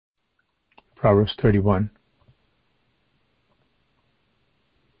Proverbs 31.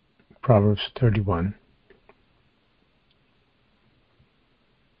 Proverbs 31.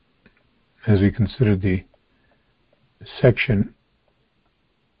 As we consider the section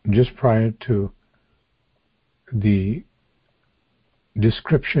just prior to the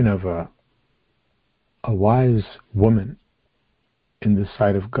description of a wise woman in the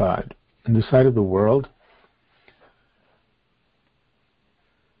sight of God. In the sight of the world,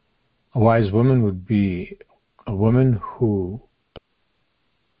 a wise woman would be a woman who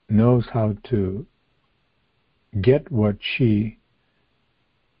knows how to get what she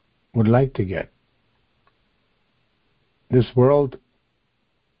would like to get. This world's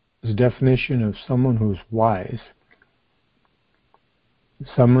definition of someone who's wise,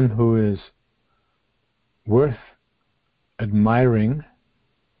 someone who is worth admiring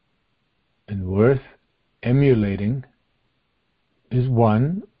and worth emulating, is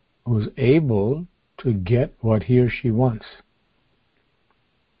one who's able to get what he or she wants.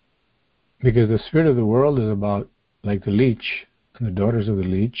 Because the spirit of the world is about, like the leech and the daughters of the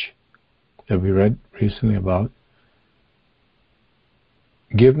leech that we read recently about,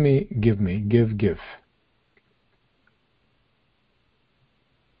 give me, give me, give, give.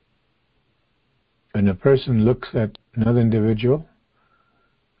 When a person looks at another individual,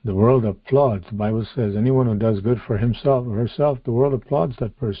 the world applauds. The Bible says anyone who does good for himself or herself, the world applauds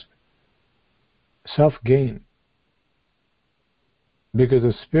that person. Self-gain. Because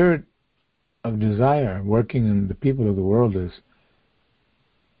the spirit of desire working in the people of the world is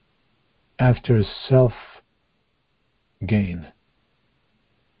after self-gain.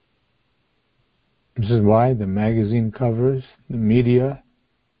 This is why the magazine covers, the media,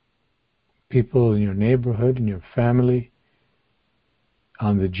 people in your neighborhood, in your family,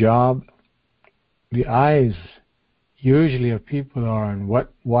 on the job, the eyes usually of people are on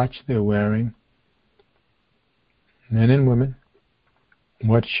what watch they're wearing, men and women,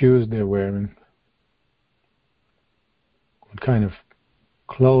 what shoes they're wearing, what kind of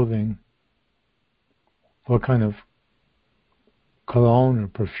clothing, what kind of cologne or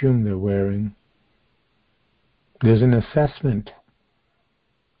perfume they're wearing. There's an assessment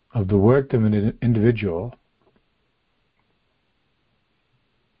of the worth of an individual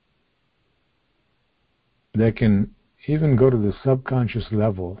that can even go to the subconscious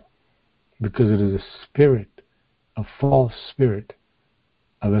level, because it is a spirit, a false spirit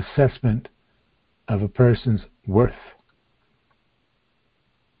of assessment of a person's worth.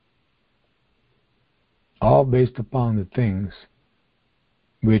 All based upon the things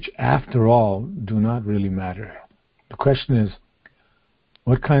which, after all, do not really matter. The question is,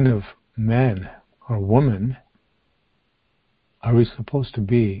 what kind of man or woman are we supposed to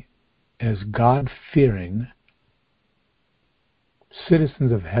be as God-fearing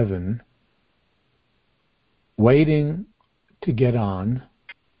citizens of heaven, waiting to get on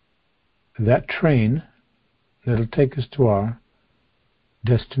that train that'll take us to our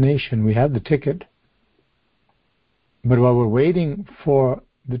destination? We have the ticket, but while we're waiting for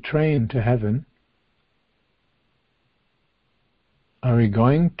the train to heaven, are we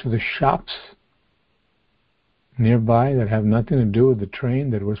going to the shops nearby that have nothing to do with the train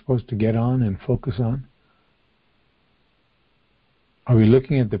that we're supposed to get on and focus on? Are we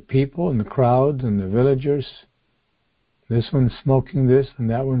looking at the people and the crowds and the villagers? This one's smoking this, and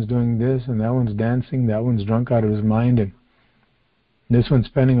that one's doing this, and that one's dancing, that one's drunk out of his mind, and this one's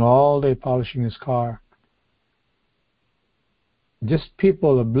spending all day polishing his car. Just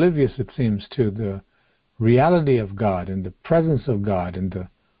people oblivious, it seems, to the reality of God and the presence of God and the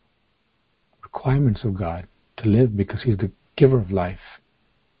requirements of God to live, because He's the giver of life.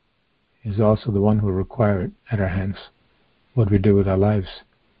 He's also the one who will require it at our hands, what we do with our lives.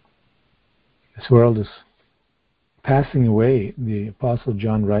 This world is passing away. The Apostle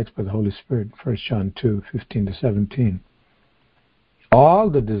John writes by the Holy Spirit, 1 John 2, 15 to 17. All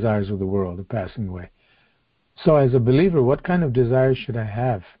the desires of the world are passing away. So as a believer, what kind of desires should I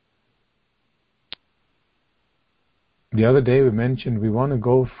have? The other day we mentioned we want to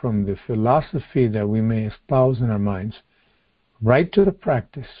go from the philosophy that we may espouse in our minds right to the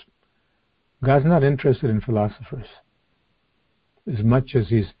practice. God's not interested in philosophers as much as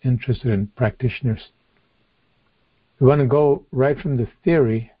He's interested in practitioners. We want to go right from the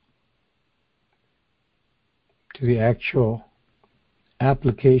theory to the actual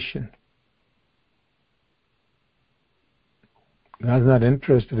application. God's not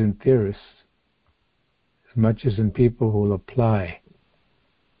interested in theorists as much as in people who will apply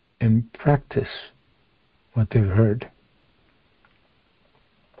and practice what they've heard.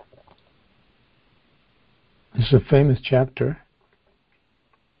 This is a famous chapter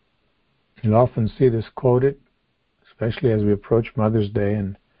You'll often see this quoted, especially as we approach Mother's Day,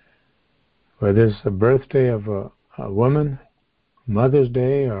 and where there's a birthday of a woman, Mother's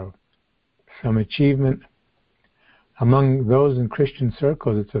Day, or some achievement. Among those in Christian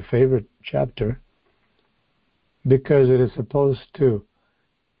circles, it's a favorite chapter because it is supposed to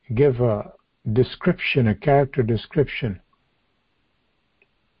give a description, a character description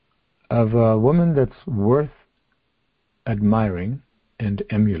of a woman that's worth admiring and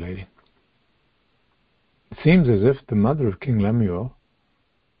emulating. It seems as if the mother of King Lemuel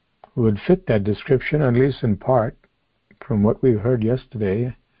would fit that description, at least in part, from what we heard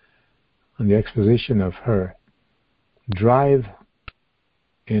yesterday on the exposition of her drive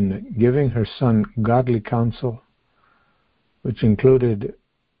in giving her son godly counsel, which included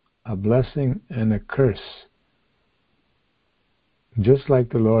a blessing and a curse, just like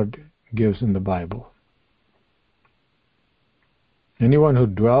the Lord gives in the Bible. Anyone who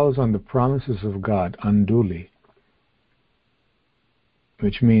dwells on the promises of God unduly,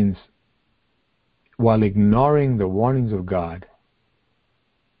 which means while ignoring the warnings of God,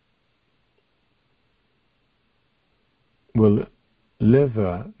 will live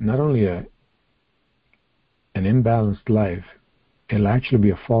not only an imbalanced life, it'll actually be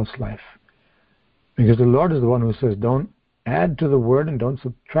a false life. Because the Lord is the one who says, don't add to the word and don't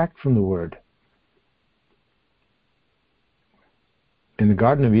subtract from the word. In the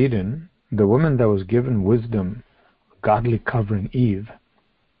Garden of Eden, the woman that was given wisdom, godly covering, Eve,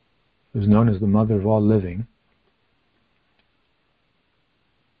 who's known as the mother of all living,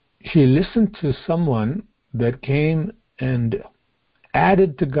 she listened to someone that came and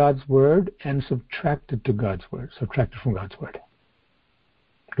added to God's word and subtracted from God's word.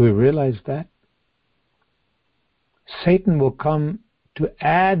 Do we realize that? Satan will come to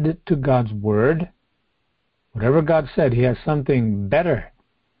add to God's word. Whatever God said, he has something better.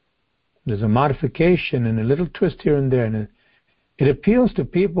 There's a modification and a little twist here and there. And it appeals to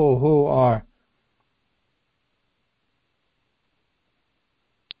people who are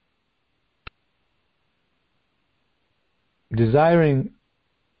desiring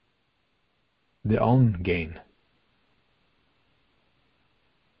their own gain.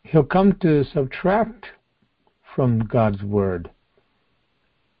 He'll come to subtract from God's word.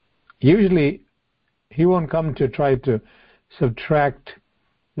 Usually, he won't come to try to subtract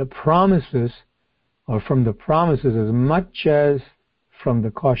the promises or from the promises as much as from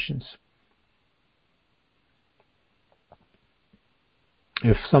the cautions.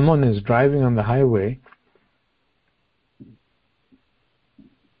 If someone is driving on the highway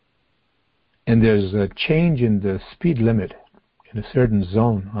and there's a change in the speed limit in a certain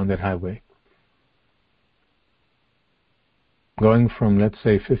zone on that highway, going from, let's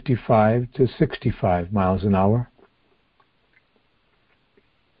say, 55 to 65 miles an hour,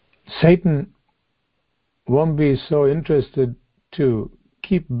 Satan won't be so interested to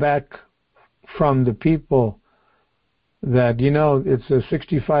keep back from the people that, it's a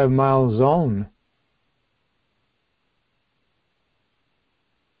 65-mile zone.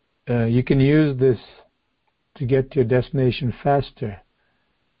 You can use this to get to your destination faster.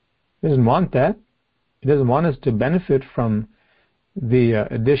 He doesn't want that. He doesn't want us to benefit from the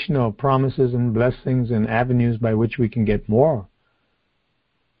additional promises and blessings and avenues by which we can get more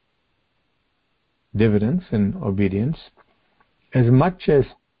dividends and obedience, as much as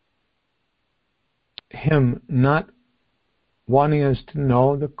him not wanting us to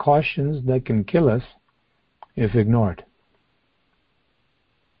know the cautions that can kill us if ignored.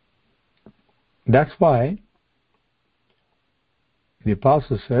 That's why the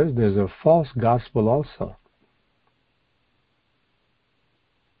apostle says there's a false gospel also.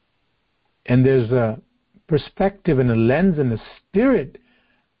 And there's a perspective and a lens and a spirit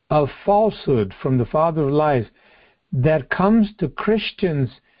of falsehood from the father of lies that comes to Christians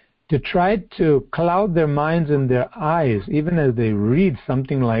to try to cloud their minds and their eyes, even as they read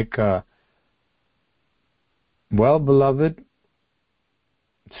something like well-beloved,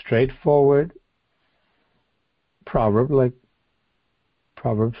 straightforward proverb like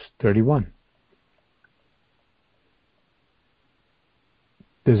Proverbs 31.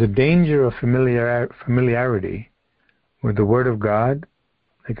 There's a danger of familiarity with the Word of God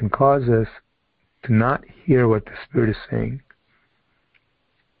that can cause us to not hear what the Spirit is saying.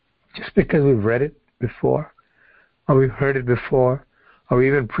 Just because we've read it before, or we've heard it before, or we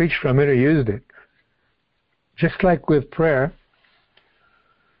even preached from it or used it. Just like with prayer,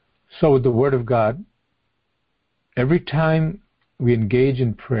 so with the Word of God, every time we engage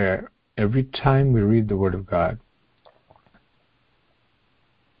in prayer, every time we read the Word of God,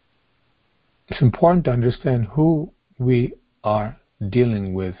 it's important to understand who we are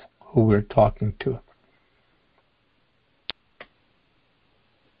dealing with, who we're talking to.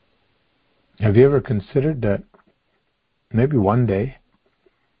 Have you ever considered that maybe one day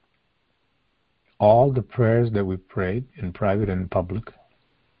all the prayers that we prayed in private and in public,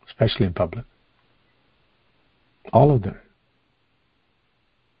 especially in public, all of them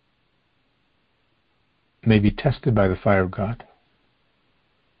may be tested by the fire of God?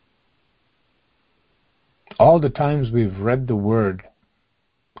 All the times we've read the Word,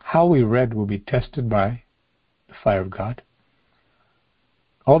 how we read will be tested by the fire of God.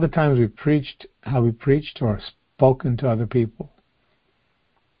 All the times we preached, how we preached or spoken to other people,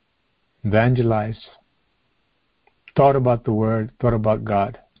 evangelized, thought about the Word, thought about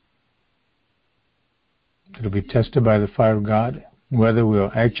God, it'll be tested by the fire of God, whether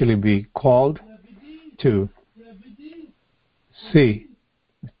we'll actually be called to see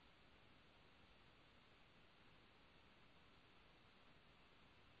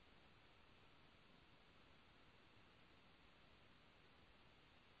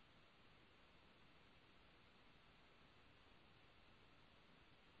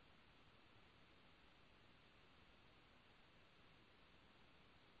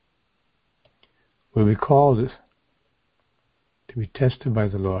will be called to be tested by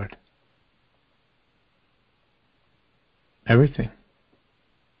the Lord. Everything.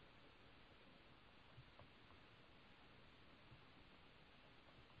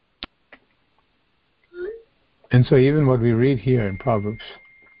 And so even what we read here in Proverbs,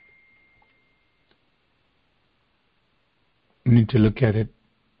 we need to look at it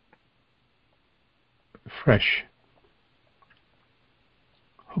fresh.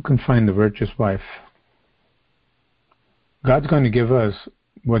 Who can find the virtuous wife? God's going to give us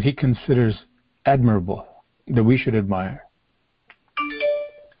what He considers admirable, that we should admire.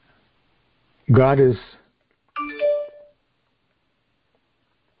 God is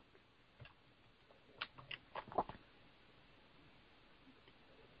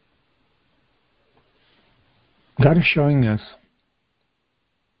showing us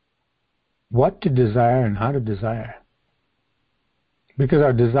what to desire and how to desire. Because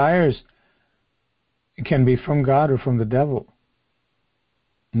our desires can be from God or from the devil.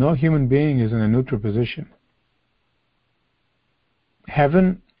 No human being is in a neutral position.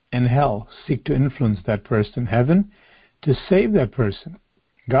 Heaven and hell seek to influence that person. Heaven to save that person.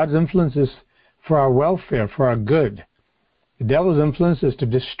 God's influence is for our welfare, for our good. The devil's influence is to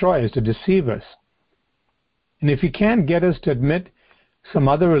destroy us, to deceive us. And if he can't get us to admit some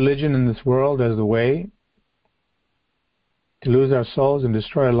other religion in this world as the way to lose our souls and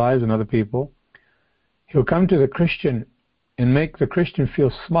destroy our lives and other people, he'll come to the Christian and make the Christian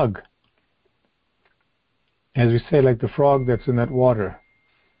feel smug. As we say, like the frog that's in that water.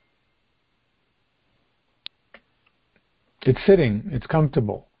 It's sitting, it's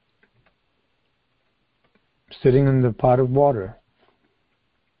comfortable. Sitting in the pot of water.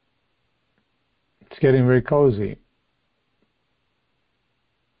 It's getting very cozy.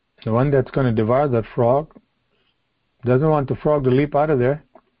 The one that's going to devour that frog doesn't want the frog to leap out of there.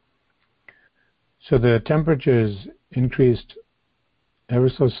 So the temperature is increased ever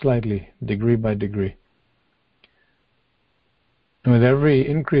so slightly, degree by degree. And with every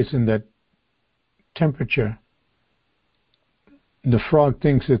increase in that temperature, the frog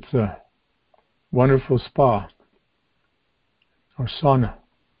thinks it's a wonderful spa or sauna.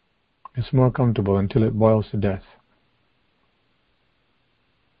 It's more comfortable until it boils to death.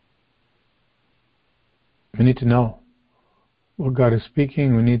 We need to know what God is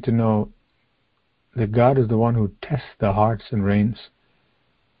speaking. We need to know that God is the one who tests the hearts and reins,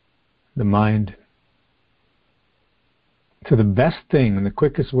 the mind. So the best thing and the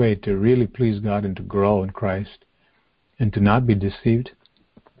quickest way to really please God and to grow in Christ and to not be deceived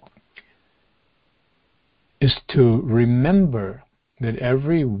is to remember that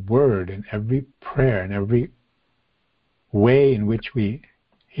every word and every prayer and every way in which we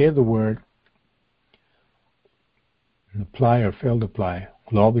hear the word and apply or fail to apply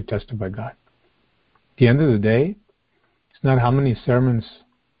will all be tested by God. At the end of the day, it's not how many sermons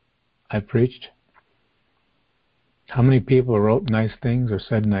I preached, how many people wrote nice things or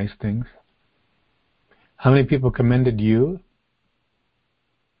said nice things, how many people commended you.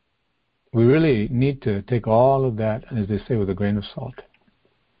 We really need to take all of that, as they say, with a grain of salt.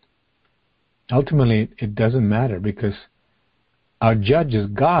 Ultimately, it doesn't matter because our judge is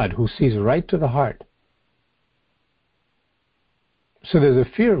God who sees right to the heart. So there's a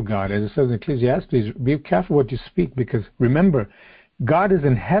fear of God, as it says in Ecclesiastes. Be careful what you speak, because remember, God is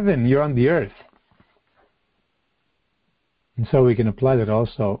in heaven, you're on the earth. And so we can apply that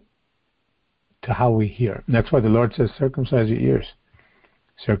also to how we hear. And that's why the Lord says, circumcise your ears.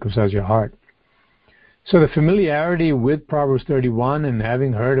 circumcise your heart. So the familiarity with Proverbs 31 and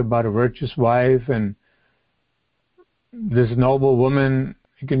having heard about a virtuous wife and this noble woman,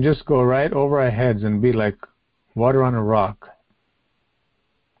 it can just go right over our heads and be like water on a rock.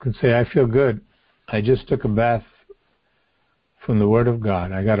 You can say, I feel good. I just took a bath from the Word of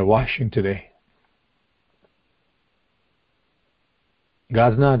God. I got a washing today.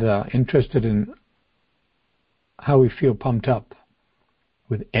 God's not interested in how we feel pumped up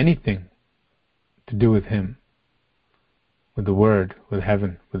with anything to do with Him, with the Word, with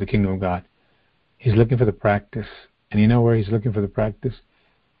heaven, with the kingdom of God. He's looking for the practice. And you know where He's looking for the practice?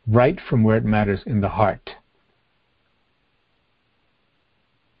 Right from where it matters, in the heart.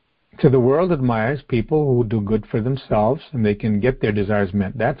 So the world admires people who do good for themselves and they can get their desires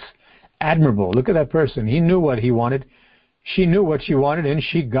met. That's admirable. Look at that person. He knew what he wanted. She knew what she wanted and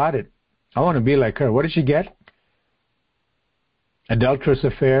she got it. I want to be like her. What did she get? Adulterous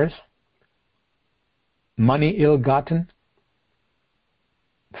affairs, money ill-gotten,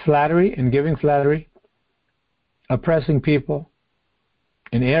 flattery and giving flattery, oppressing people,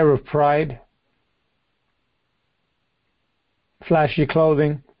 an air of pride, flashy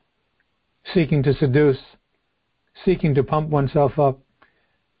clothing, seeking to seduce, seeking to pump oneself up,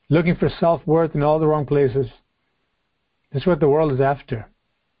 looking for self-worth in all the wrong places. That's what the world is after.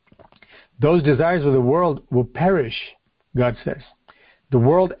 Those desires of the world will perish, God says. The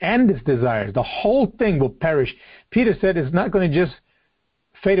world and its desires, the whole thing will perish. Peter said it's not going to just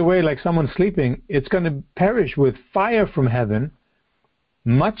fade away like someone sleeping. It's going to perish with fire from heaven,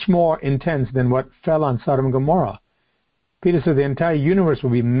 much more intense than what fell on Sodom and Gomorrah. Peter said the entire universe will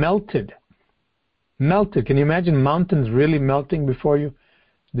be melted. Melted. Can you imagine mountains really melting before you?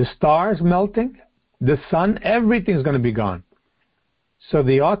 The stars melting, the sun, everything's going to be gone. So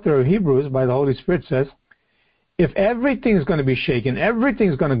the author of Hebrews, by the Holy Spirit, says, if everything's going to be shaken,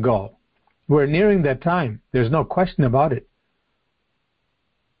 everything's going to go, we're nearing that time. There's no question about it.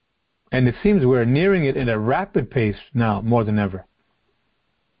 And it seems we're nearing it at a rapid pace now, more than ever.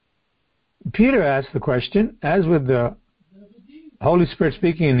 Peter asked the question, as with the Holy Spirit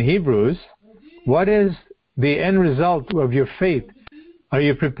speaking in Hebrews, what is the end result of your faith? Are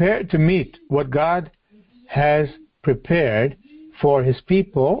you prepared to meet what God has prepared for His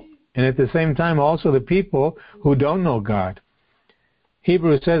people, and at the same time also the people who don't know God?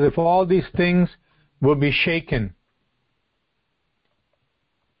 Hebrews says if all these things will be shaken,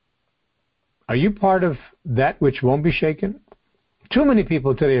 are you part of that which won't be shaken? Too many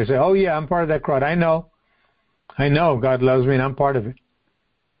people today say, oh yeah, I'm part of that crowd. I know God loves me and I'm part of it.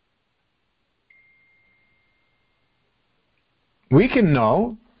 We can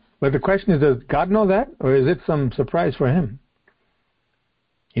know, but the question is, does God know that? Or is it some surprise for Him?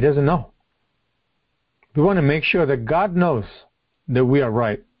 He doesn't know. We want to make sure that God knows that we are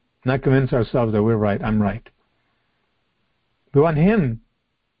right, not convince ourselves that we're right, I'm right. We want Him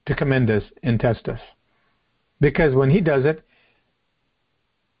to commend us and test us. Because when He does it,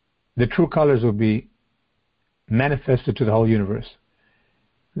 the true colors will be manifested to the whole universe.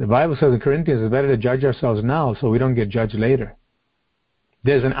 The Bible says in Corinthians, it's better to judge ourselves now so we don't get judged later.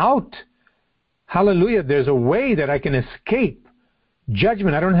 There's an out. Hallelujah. There's a way that I can escape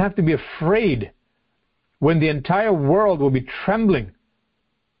judgment. I don't have to be afraid when the entire world will be trembling,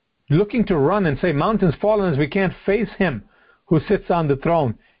 looking to run and say, mountains fall on us, we can't face Him who sits on the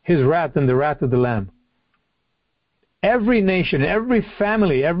throne, His wrath and the wrath of the Lamb. Every nation, every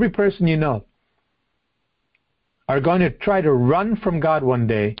family, every person you know are going to try to run from God one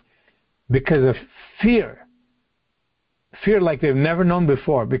day because of fear. Fear like they've never known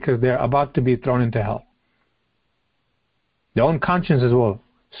before because they're about to be thrown into hell. Their own consciences will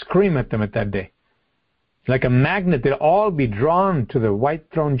scream at them at that day. Like a magnet, they'll all be drawn to the white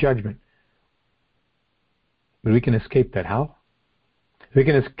throne judgment. But we can escape that. How? We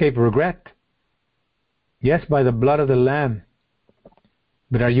can escape regret. Yes, by the blood of the Lamb.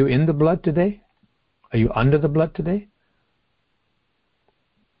 But are you in the blood today? Are you under the blood today?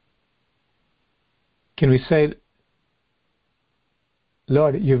 Can we say,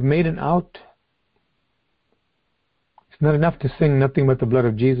 Lord, you've made an out. It's not enough to sing nothing but the blood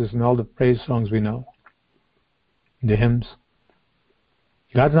of Jesus and all the praise songs we know, the hymns.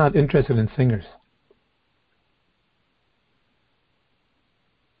 God's not interested in singers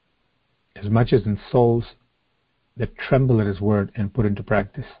as much as in souls that tremble at His word and put into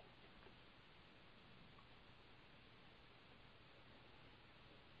practice.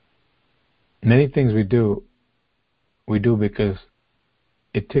 Many things we do because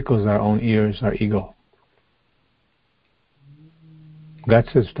it tickles our own ears, our ego. God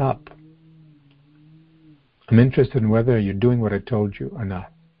says, stop. I'm interested in whether you're doing what I told you or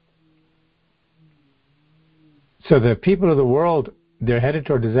not. So the people of the world, they're headed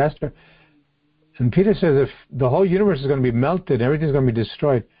toward disaster. And Peter says if the whole universe is going to be melted, everything's going to be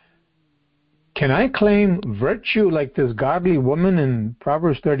destroyed, can I claim virtue like this godly woman in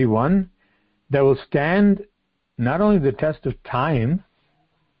Proverbs 31 that will stand not only the test of time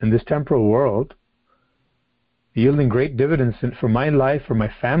in this temporal world, yielding great dividends for my life, for my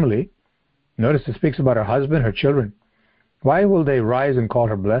family? Notice it speaks about her husband, her children. Why will they rise and call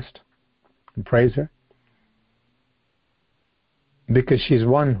her blessed and praise her? Because she's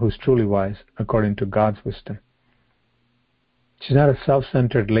one who's truly wise according to God's wisdom. She's not a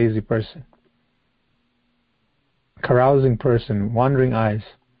self-centered, lazy person, carousing person, wandering eyes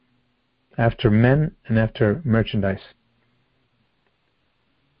after men and after merchandise.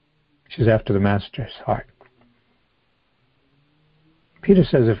 She's after the Master's heart. Peter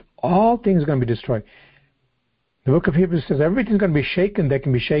says if all things are going to be destroyed, the book of Hebrews says everything's going to be shaken that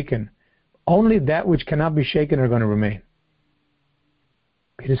can be shaken. Only that which cannot be shaken are going to remain.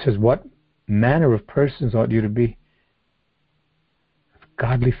 Peter says, what manner of persons ought you to be?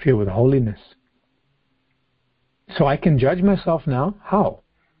 Godly fear, with holiness. So I can judge myself now? How?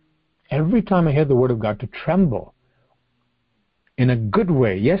 Every time I hear the word of God, to tremble in a good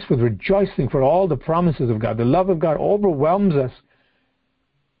way, yes, with rejoicing for all the promises of God. The love of God overwhelms us.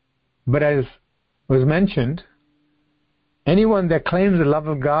 But as was mentioned, anyone that claims the love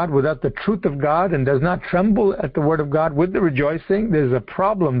of God without the truth of God and does not tremble at the word of God with the rejoicing, there's a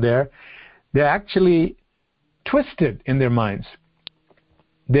problem there. They're actually twisted in their minds.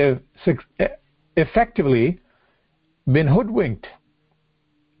 They've effectively been hoodwinked,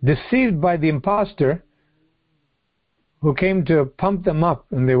 deceived by the impostor who came to pump them up,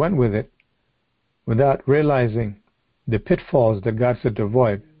 and they went with it without realizing the pitfalls that God said to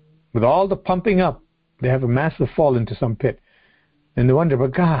avoid. With all the pumping up, they have a massive fall into some pit. And they wonder,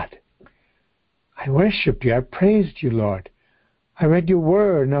 but God, I worshipped you, I praised you, Lord. I read your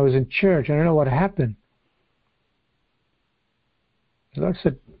word and I was in church. I don't know what happened. The Lord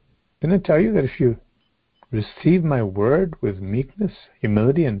said, didn't I tell you that if you receive my word with meekness,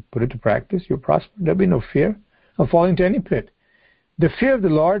 humility, and put it to practice, you'll prosper? There'll be no fear of falling into any pit. The fear of the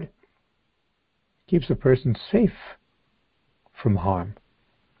Lord keeps a person safe from harm.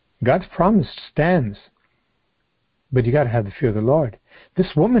 God's promise stands, but you got to have the fear of the Lord. This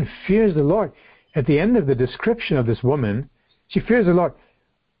woman fears the Lord. At the end of the description of this woman, she fears the Lord.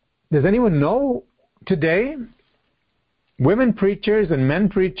 Does anyone know today, women preachers and men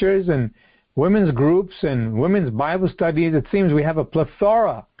preachers and women's groups and women's Bible studies, it seems we have a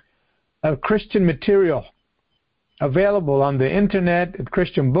plethora of Christian material available on the internet, at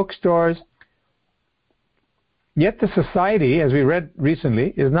Christian bookstores. Yet the society, as we read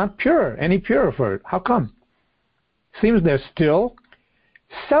recently, is not pure, any purer for it. How come? Seems they're still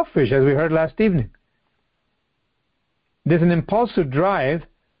selfish, as we heard last evening. There's an impulsive drive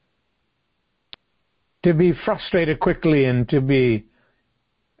to be frustrated quickly and to be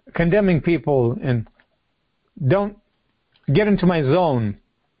condemning people and don't get into my zone.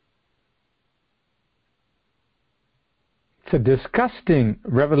 It's a disgusting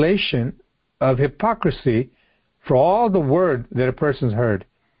revelation of hypocrisy for all the word that a person's heard,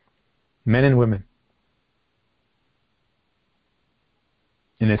 men and women.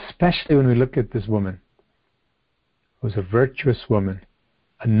 And especially when we look at this woman, who was a virtuous woman,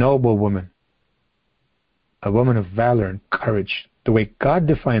 a noble woman, a woman of valor and courage, the way God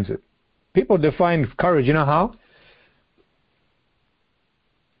defines it. People define courage, you know how?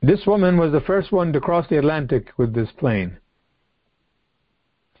 This woman was the first one to cross the Atlantic with this plane.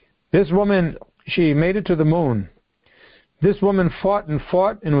 This woman, she made it to the moon. This woman fought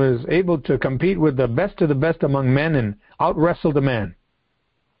and was able to compete with the best of the best among men and out-wrestle the man.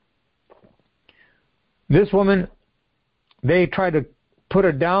 This woman, they tried to put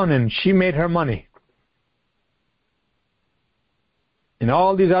her down and she made her money. And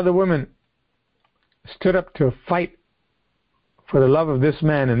all these other women stood up to fight for the love of this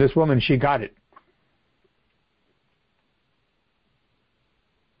man, and this woman, she got it.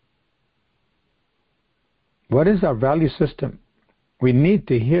 What is our value system? We need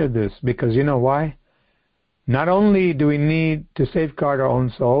to hear this, because you know why? Not only do we need to safeguard our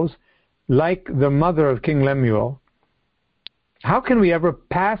own souls, like the mother of King Lemuel, how can we ever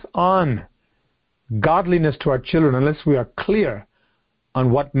pass on godliness to our children unless we are clear on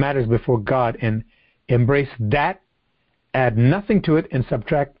what matters before God and embrace that, add nothing to it, and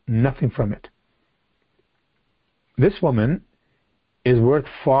subtract nothing from it? This woman is worth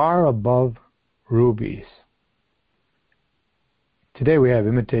far above rubies. Today we have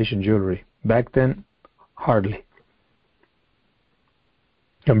imitation jewelry. Back then, Hardly.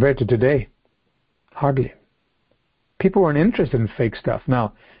 Compared to today, hardly. People weren't interested in fake stuff.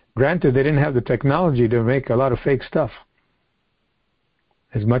 Now, granted, they didn't have the technology to make a lot of fake stuff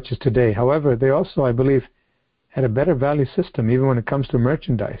as much as today. However, they also, I believe, had a better value system, even when it comes to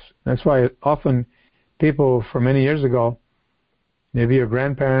merchandise. That's why often people from many years ago, maybe your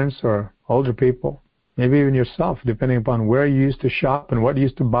grandparents or older people, maybe even yourself, depending upon where you used to shop and what you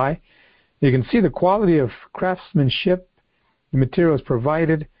used to buy, you can see the quality of craftsmanship, the materials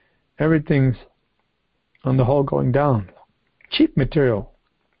provided, everything's on the whole going down. Cheap material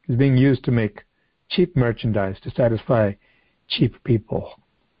is being used to make cheap merchandise to satisfy cheap people.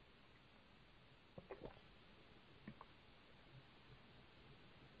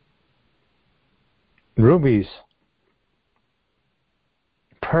 Rubies,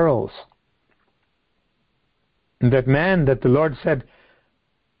 pearls. And that man that the Lord said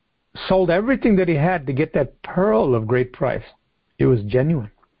sold everything that he had to get that pearl of great price. It was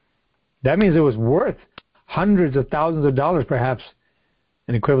genuine. That means it was worth hundreds of thousands of dollars, perhaps,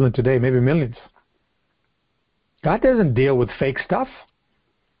 an equivalent today, maybe millions. God doesn't deal with fake stuff.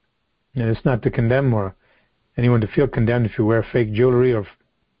 And it's not to condemn or anyone to feel condemned if you wear fake jewelry or...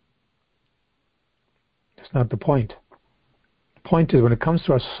 That's not the point. The point is when it comes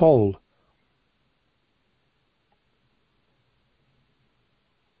to our soul,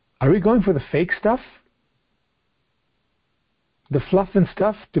 are we going for the fake stuff? The fluff and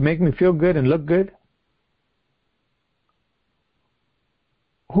stuff to make me feel good and look good?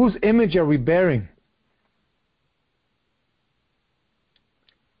 Whose image are we bearing?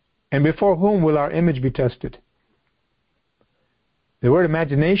 And before whom will our image be tested? The word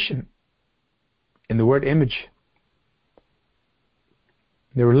imagination and the word image,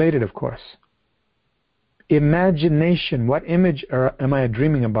 they're related, of course. Imagination, what image am I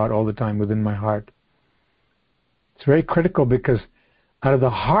dreaming about all the time within my heart? It's very critical because out of the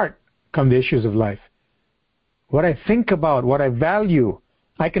heart come the issues of life. What I think about, what I value.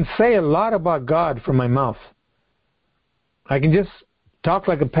 I can say a lot about God from my mouth. I can just talk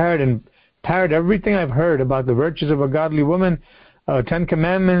like a parrot and parrot everything I've heard about the virtues of a godly woman, 10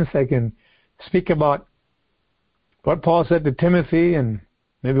 Commandments. I can speak about what Paul said to Timothy and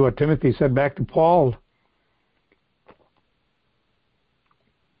maybe what Timothy said back to Paul.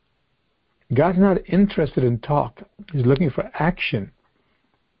 God's not interested in talk. He's looking for action.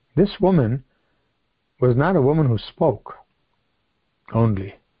 This woman was not a woman who spoke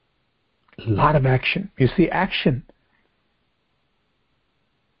only. A lot of action. You see, action.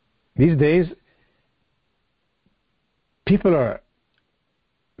 These days, people are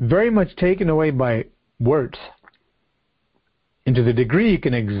very much taken away by words. And to the degree you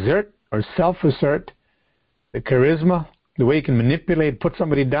can exert or self-assert the charisma, the way you can manipulate, put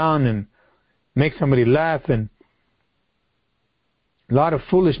somebody down and make somebody laugh, and a lot of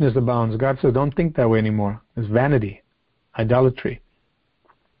foolishness abounds. God says, don't think that way anymore. It's vanity, idolatry.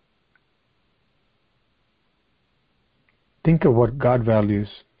 Think of what God values.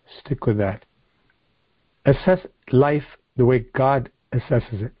 Stick with that. Assess life the way God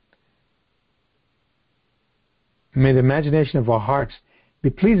assesses it. May the imagination of our hearts be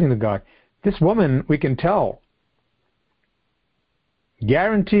pleasing to God. This woman, we can tell,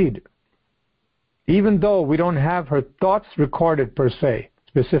 guaranteed, even though we don't have her thoughts recorded per se,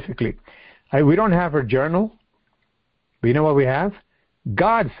 specifically. We don't have her journal. But you know what we have?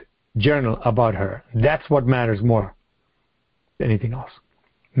 God's journal about her. That's what matters more than anything else.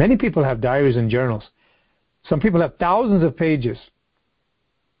 Many people have diaries and journals. Some people have thousands of pages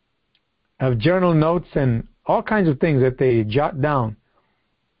of journal notes and all kinds of things that they jot down.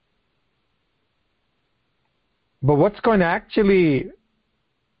 But what's going to actually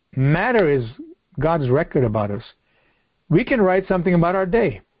matter is God's record about us. We can write something about our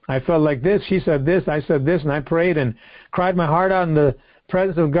day. I felt like this, she said this, I said this, and I prayed and cried my heart out in the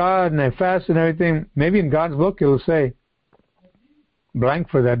presence of God, and I fasted and everything. Maybe in God's book it'll say blank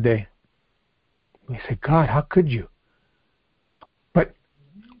for that day. We say, God, how could you? But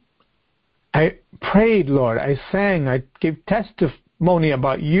I prayed, Lord, I sang, I gave testimony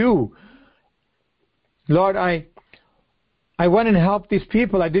about you. Lord, I went and helped these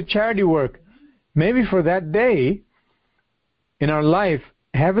people, I did charity work. Maybe for that day in our life,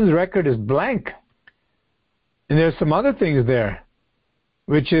 heaven's record is blank. And there's some other things there,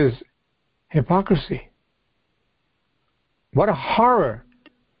 which is hypocrisy. What a horror.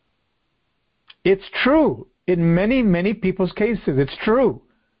 It's true. In many, many people's cases, it's true.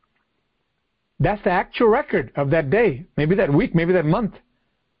 That's the actual record of that day, maybe that week, maybe that month.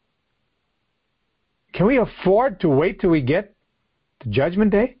 Can we afford to wait till we get to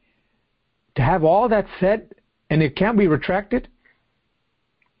Judgment Day? to have all that said and it can't be retracted,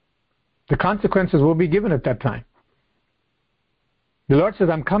 the consequences will be given at that time. The Lord says,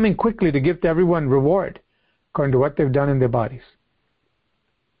 I'm coming quickly to give to everyone reward according to what they've done in their bodies.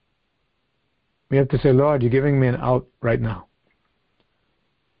 We have to say, Lord, you're giving me an out right now.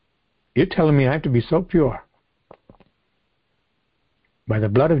 You're telling me I have to be so pure by the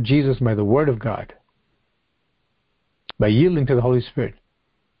blood of Jesus, by the Word of God, by yielding to the Holy Spirit,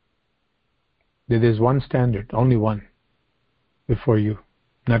 that there's one standard, only one, before you.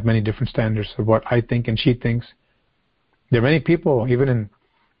 Not many different standards of what I think and she thinks. There are many people, even in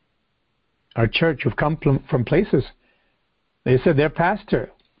our church, who've come from places. They said their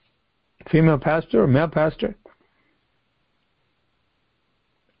pastor, female pastor or male pastor,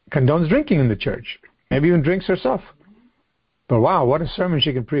 condones drinking in the church. Maybe even drinks herself. But wow, what a sermon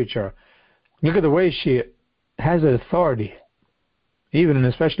she can preach. Or look at the way she has authority, even and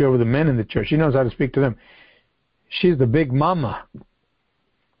especially over the men in the church. She knows how to speak to them. She's the big mama.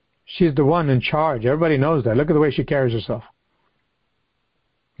 She's the one in charge. Everybody knows that. Look at the way she carries herself.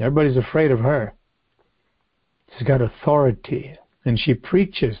 Everybody's afraid of her. She's got authority. And she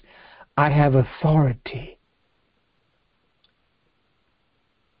preaches, I have authority.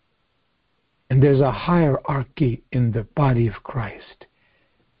 And there's a hierarchy in the body of Christ.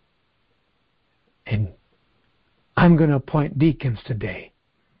 And I'm going to appoint deacons today.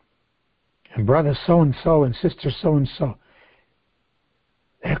 And brother so-and-so and sister so-and-so.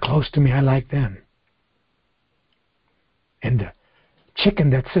 They're close to me. I like them. And the chicken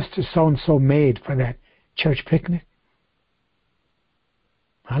that sister so-and-so made for that church picnic,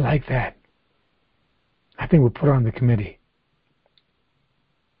 I like that. I think we'll put her on the committee.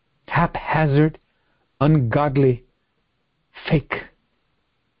 Haphazard, ungodly, fake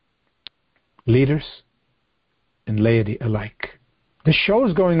leaders and laity alike. The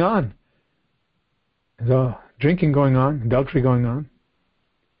show's going on. There's drinking going on, adultery going on,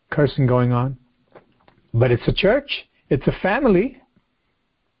 cursing going on. But it's a church. It's a family.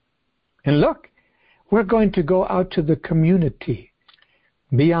 And look, we're going to go out to the community,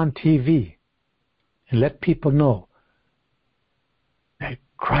 be on TV, and let people know that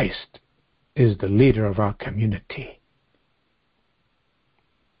Christ is the leader of our community.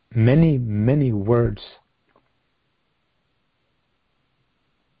 Many, many words.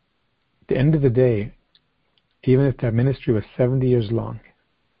 At the end of the day, even if that ministry was 70 years long,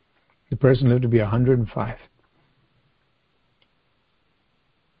 the person lived to be 105.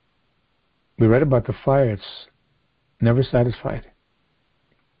 We read about the fire. It's never satisfied.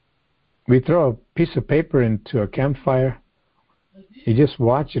 We throw a piece of paper into a campfire. You just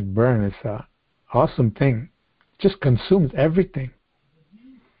watch it burn. It's an awesome thing. It just consumes everything.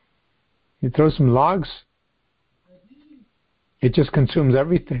 You throw some logs, it just consumes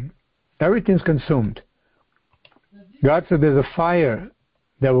everything. Everything's consumed. God said there's a fire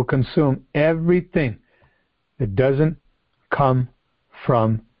that will consume everything that doesn't come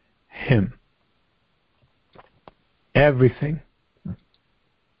from Him. Everything.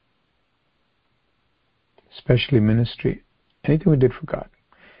 Especially ministry. Anything we did for God.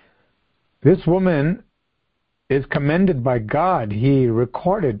 This woman is commended by God. He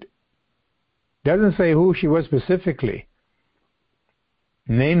recorded. Doesn't say who she was specifically,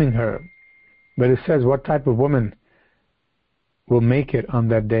 naming her, but it says what type of woman will make it on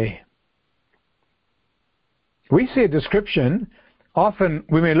that day. We see a description. Often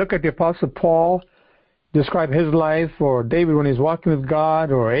we may look at the Apostle Paul, describe his life, or David when he's walking with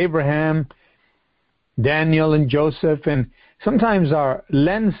God, or Abraham, Daniel and Joseph, and sometimes our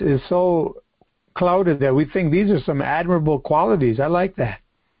lens is so clouded that we think these are some admirable qualities. I like that.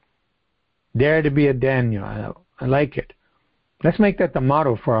 Dare to be a Daniel. I like it. Let's make that the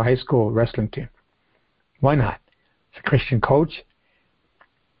motto for our high school wrestling team. Why not? It's a Christian coach.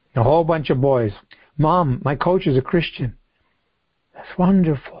 A whole bunch of boys. Mom, my coach is a Christian. That's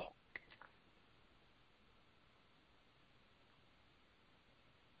wonderful.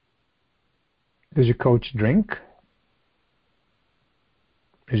 Does your coach drink?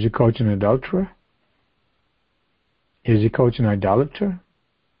 Is your coach an adulterer? Is your coach an idolater?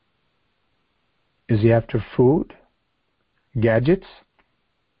 Is he after food, gadgets,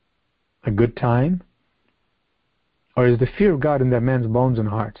 a good time? Or is the fear of God in that man's bones and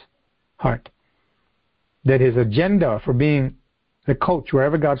heart? That his agenda for being the coach,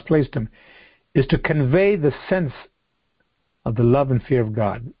 wherever God's placed him, is to convey the sense of the love and fear of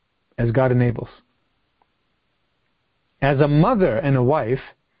God, as God enables. As a mother and a wife,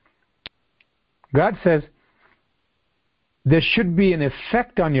 God says there should be an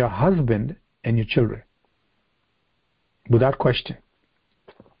effect on your husband and your children, without question.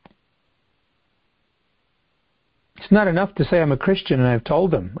 It's not enough to say I'm a Christian, and I've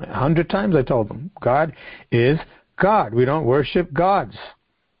told them 100 times. I told them God is God. We don't worship gods.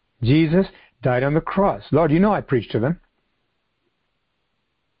 Jesus died on the cross. Lord, you know I preach to them.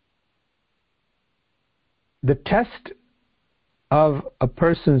 The test of a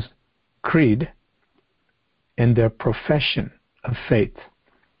person's creed and their profession of faith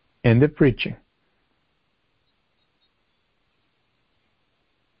and their preaching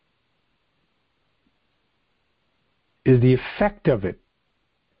is the effect of it,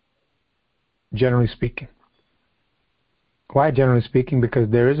 generally speaking. Why generally speaking? Because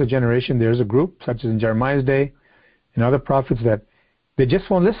there is a generation, there is a group, such as in Jeremiah's day and other prophets, that they just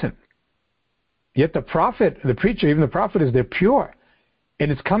won't listen. Yet the prophet, the preacher, even the prophet they're pure.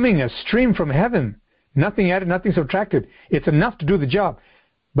 And it's coming a stream from heaven. Nothing added, nothing subtracted. It's enough to do the job.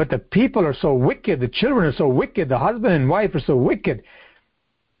 But the people are so wicked, the children are so wicked, the husband and wife are so wicked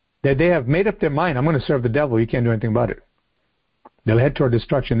that they have made up their mind, I'm going to serve the devil, you can't do anything about it. They'll head toward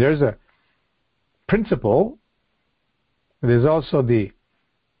destruction. There's a principle. There's also the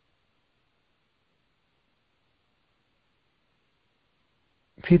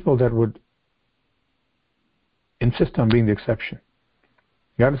people that would insist on being the exception.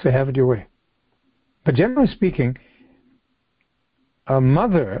 You got to say, have it your way. But generally speaking, a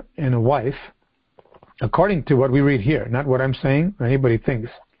mother and a wife, according to what we read here, not what I'm saying or anybody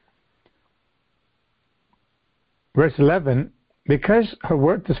thinks, verse 11, because her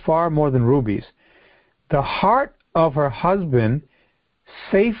worth is far more than rubies, the heart of her husband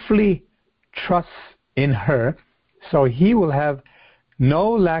safely trusts in her, so he will have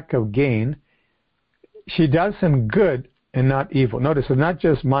no lack of gain. She does him good and not evil. Notice, it's not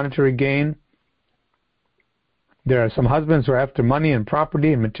just monetary gain. There are some husbands who are after money and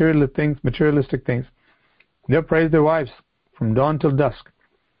property and materialistic things. They'll praise their wives from dawn till dusk.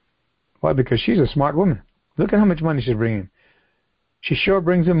 Why? Because she's a smart woman. Look at how much money she's bringing. She sure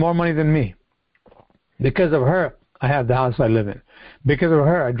brings in more money than me. Because of her, I have the house I live in. Because of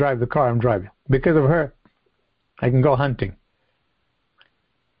her, I drive the car I'm driving. Because of her, I can go hunting.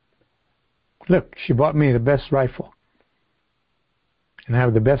 Look, she bought me the best rifle. And I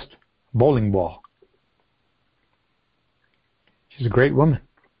have the best bowling ball. She's a great woman.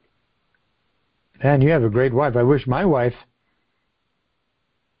 And you have a great wife. I wish my wife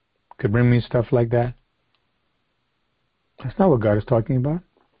could bring me stuff like that. That's not what God is talking about.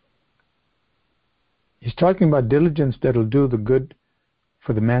 He's talking about diligence that will do the good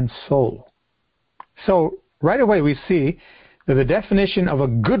for the man's soul. So, right away we see that the definition of a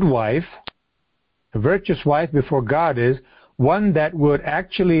good wife, a virtuous wife before God, is one that would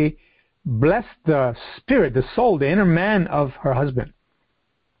actually bless the spirit, the soul, the inner man of her husband.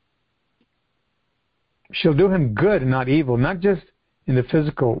 She'll do him good and not evil, not just in the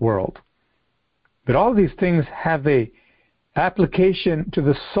physical world. But all these things have a application to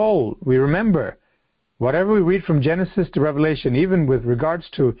the soul. We remember, whatever we read from Genesis to Revelation, even with regards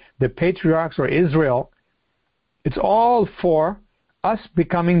to the patriarchs or Israel, it's all for us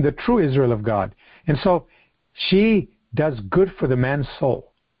becoming the true Israel of God. And so she does good for the man's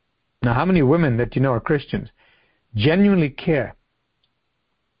soul. Now, how many women that you know are Christians genuinely care?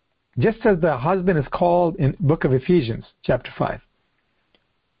 Just as the husband is called in the book of Ephesians, chapter 5,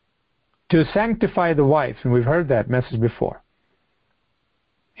 to sanctify the wife, and we've heard that message before.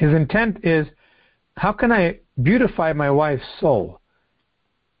 His intent is, how can I beautify my wife's soul?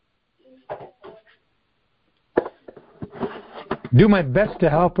 Do my best to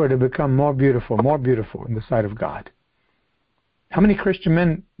help her to become more beautiful in the sight of God. How many Christian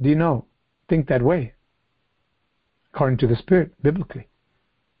men do you know think that way, according to the Spirit, biblically?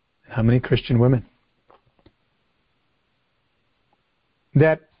 How many Christian women?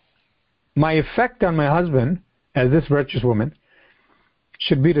 That my effect on my husband, as this virtuous woman,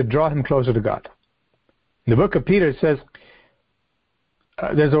 should be to draw him closer to God. In the book of Peter, it says,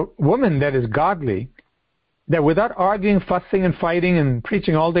 there's a woman that is godly, that without arguing, fussing, and fighting, and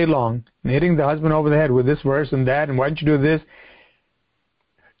preaching all day long, and hitting the husband over the head with this verse and that, and why don't you do this,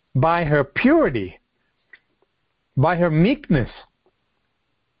 by her purity, by her meekness,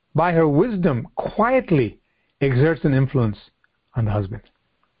 by her wisdom, quietly exerts an influence on the husband.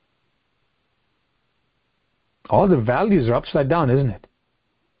 All the values are upside down, isn't it?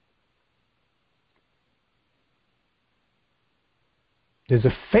 There's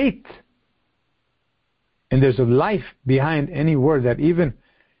a faith and there's a life behind any word that even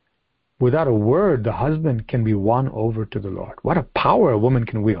without a word, the husband can be won over to the Lord. What a power a woman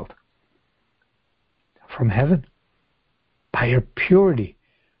can wield. From heaven. By her purity,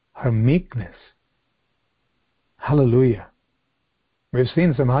 her meekness. Hallelujah. We've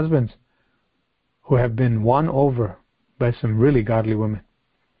seen some husbands who have been won over by some really godly women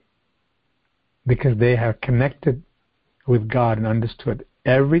because they have connected with God and understood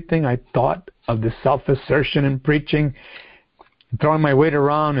everything I thought of the self-assertion and preaching, throwing my weight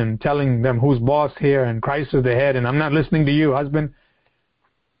around and telling them who's boss here and Christ is the head and I'm not listening to you, husband,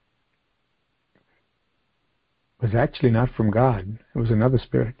 was actually not from God. It was another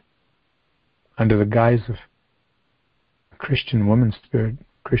spirit under the guise of a Christian woman's spirit,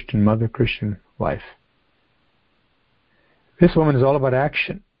 Christian mother, Christian wife. This woman is all about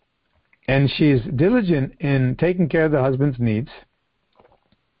action. And she's diligent in taking care of the husband's needs.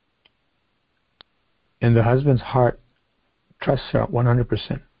 And the husband's heart trusts her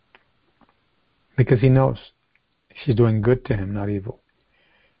 100%. Because he knows she's doing good to him, not evil.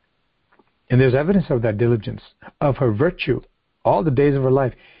 And there's evidence of that diligence, of her virtue. All the days of her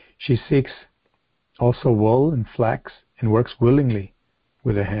life, she seeks also wool and flax and works willingly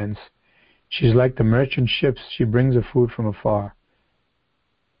with her hands. She's like the merchant ships. She brings her food from afar.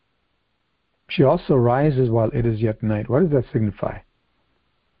 She also rises while it is yet night. What does that signify?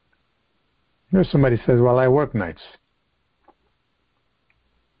 Somebody says, well, I work nights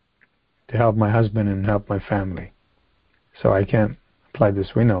to help my husband and help my family, so I can't apply this.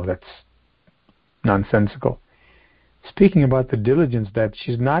 We know that's nonsensical. Speaking about the diligence that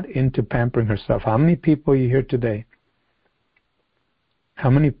she's not into pampering herself. How many people you hear today? How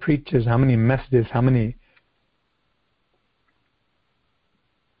many preachers, how many messages, how many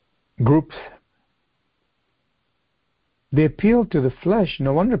groups? They appeal to the flesh.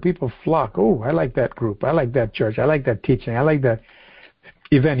 No wonder people flock. Oh, I like that group. I like that church. I like that teaching. I like that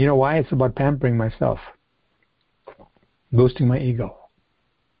event. You know why? It's about pampering myself, boosting my ego.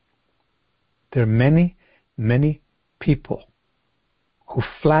 There are many, many people who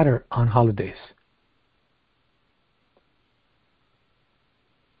flatter on holidays.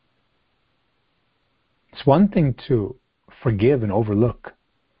 It's one thing to forgive and overlook,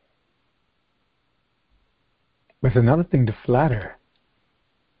 but it's another thing to flatter.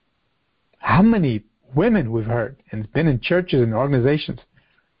 How many women we've heard and been in churches and organizations,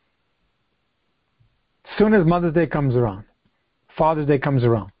 as soon as Mother's Day comes around, Father's Day comes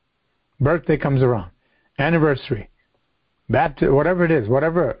around, birthday comes around, anniversary, baptism, whatever it is,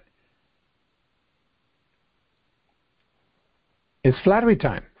 whatever, it's flattery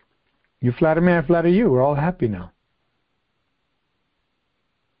time. You flatter me, I flatter you. We're all happy now.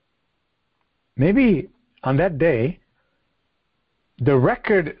 Maybe on that day, the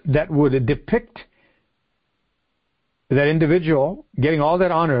record that would depict that individual getting all that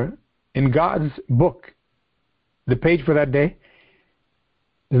honor in God's book, the page for that day,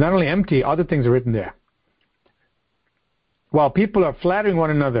 is not only empty, other things are written there. While people are flattering one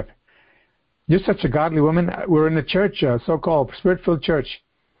another. You're such a godly woman. We're in a church, a so-called spirit-filled church.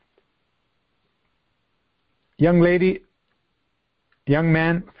 Young lady, young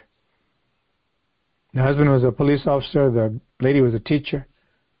man, the husband was a police officer, the lady was a teacher.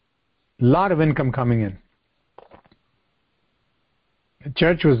 A lot of income coming in. The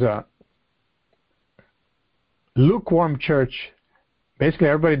church was a lukewarm church. Basically,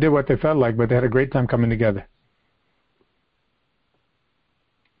 everybody did what they felt like, but they had a great time coming together.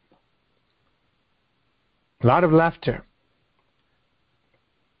 A lot of laughter.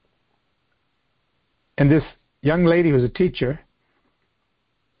 And this young lady who's a teacher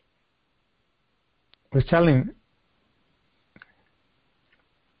was telling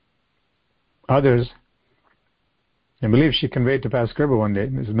others, I believe she conveyed to Pastor Gerber one day,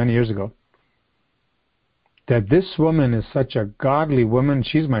 this was many years ago, that this woman is such a godly woman,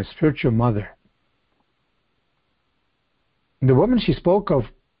 she's my spiritual mother. The woman she spoke of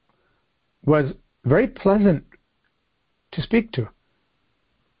was very pleasant to speak to.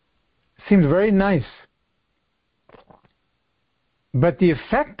 Seemed very nice. But the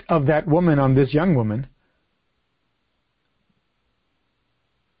effect of that woman on this young woman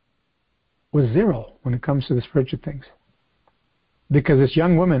was zero when it comes to the spiritual things. Because this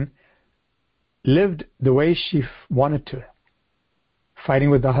young woman lived the way she wanted to. Fighting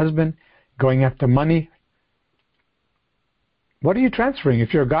with the husband, going after money. What are you transferring?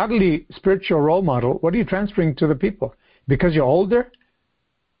 If you're a godly spiritual role model, what are you transferring to the people? Because you're older?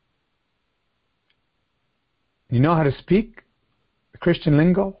 You know how to speak Christian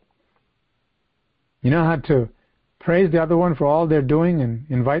lingo? You know how to praise the other one for all they're doing and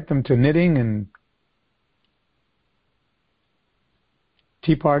invite them to knitting and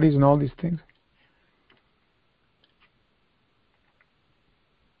tea parties and all these things?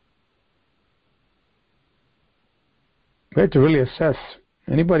 We have to really assess.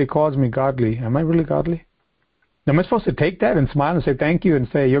 Anybody calls me godly, am I really godly? Am I supposed to take that and smile and say thank you and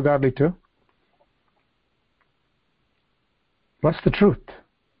say you're godly too? What's the truth?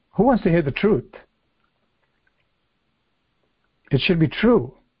 Who wants to hear the truth? It should be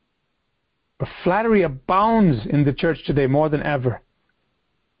true. But flattery abounds in the church today more than ever.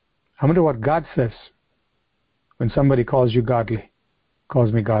 I wonder what God says when somebody calls you godly,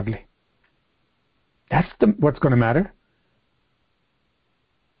 calls me godly. That's what's going to matter.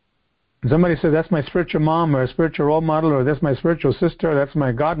 When somebody says, that's my spiritual mom or a spiritual role model, or that's my spiritual sister, or that's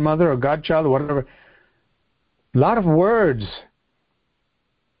my godmother or godchild, or whatever. A lot of words.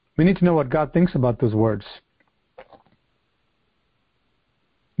 We need to know what God thinks about those words.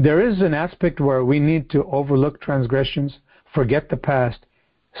 There is an aspect where we need to overlook transgressions, forget the past,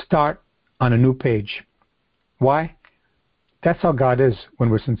 start on a new page. Why? That's how God is when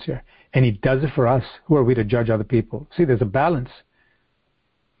we're sincere. And He does it for us. Who are we to judge other people? See, there's a balance.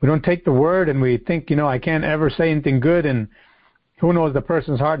 We don't take the word and we think, I can't ever say anything good and who knows the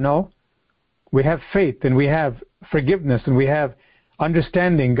person's heart. No. We have faith and we have forgiveness and we have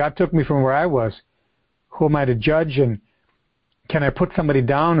understanding. God took me from where I was. Who am I to judge? And can I put somebody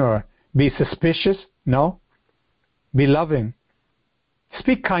down or be suspicious? No. Be loving.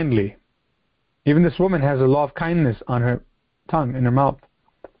 Speak kindly. Even this woman has a law of kindness on her tongue, in her mouth.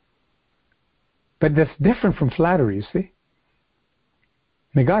 But that's different from flattery, you see.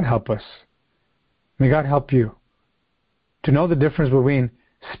 May God help us. May God help you to know the difference between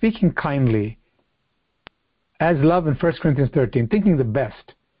speaking kindly as love in 1 Corinthians 13, thinking the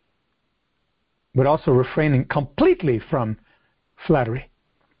best, but also refraining completely from flattery.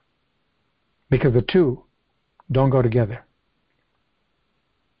 Because the two don't go together.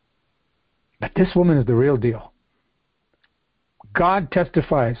 But this woman is the real deal. God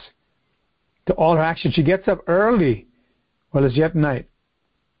testifies to all her actions. She gets up early while it's yet night.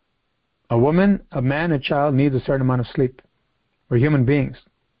 A woman, a man, a child needs a certain amount of sleep. We're human beings.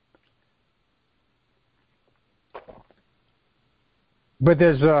 But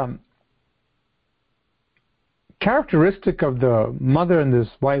there's a characteristic of the mother in this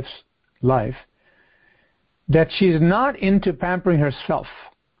wife's life that she's not into pampering herself.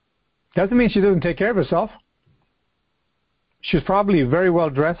 Doesn't mean she doesn't take care of herself. She's probably very well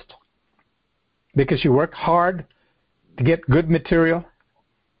dressed because she worked hard to get good material.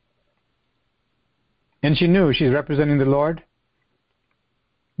 And she knew she's representing the Lord.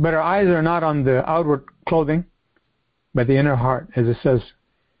 But her eyes are not on the outward clothing, but the inner heart, as it says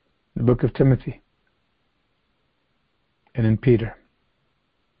in the book of Timothy and in Peter.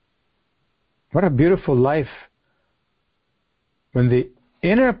 What a beautiful life when the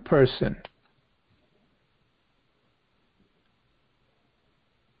inner person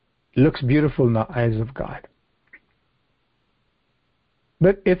looks beautiful in the eyes of God.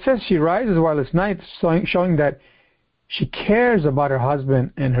 But it says she rises while it's night, showing that she cares about her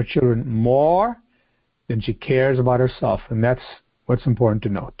husband and her children more than she cares about herself. And that's what's important to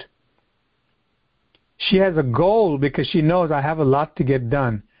note. She has a goal because she knows I have a lot to get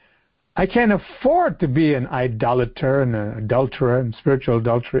done. I can't afford to be an idolater and an adulterer and spiritual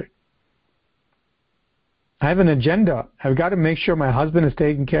adultery. I have an agenda. I've got to make sure my husband is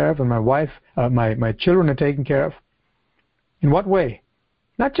taken care of and my wife, my children are taken care of. In what way?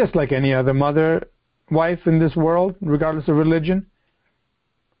 Not just like any other mother, wife in this world, regardless of religion.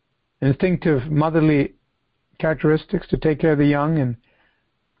 Instinctive motherly characteristics to take care of the young and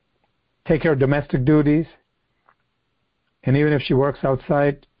take care of domestic duties. And even if she works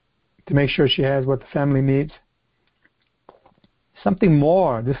outside, to make sure she has what the family needs. Something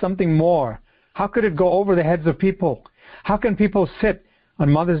more. There's something more. How could it go over the heads of people? How can people sit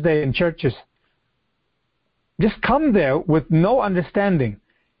on Mother's Day in churches? Just come there with no understanding.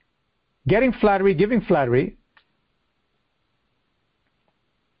 Getting flattery, giving flattery.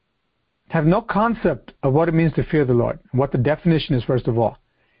 Have no concept of what it means to fear the Lord. What the definition is, first of all.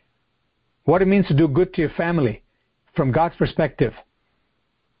 What it means to do good to your family from God's perspective.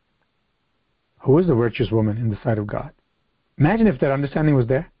 Who is the virtuous woman in the sight of God? Imagine if that understanding was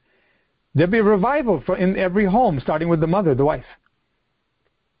there. There'd be a revival in every home, starting with the mother, the wife.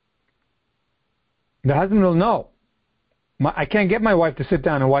 The husband will know. I can't get my wife to sit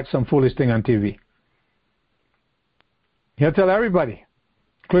down and watch some foolish thing on TV. He'll tell everybody,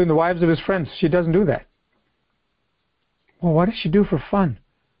 including the wives of his friends, she doesn't do that. Well, what does she do for fun?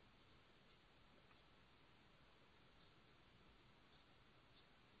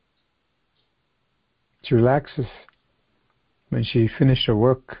 She relaxes when she finishes her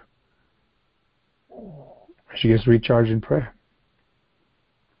work. She gets recharged in prayer.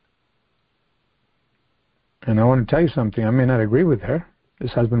 And I want to tell you something. I may not agree with her.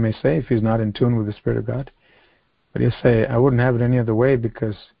 This husband may say, if he's not in tune with the Spirit of God, but he'll say, I wouldn't have it any other way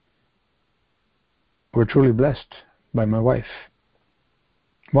because we're truly blessed by my wife.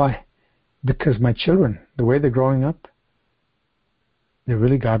 Why? Because my children, the way they're growing up, they're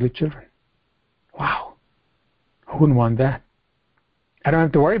really godly children. Wow. Who wouldn't want that? I don't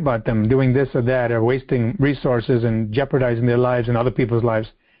have to worry about them doing this or that or wasting resources and jeopardizing their lives and other people's lives.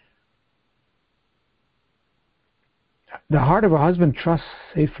 The heart of a husband trusts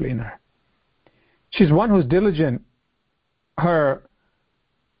safely in her. She's one who's diligent. Her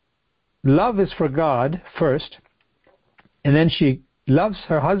love is for God first, and then she loves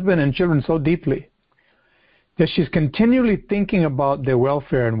her husband and children so deeply that she's continually thinking about their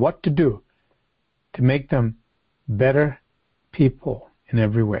welfare and what to do to make them better people in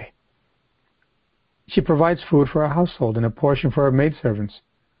every way. She provides food for her household and a portion for her maidservants.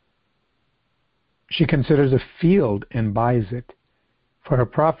 She considers a field and buys it. For her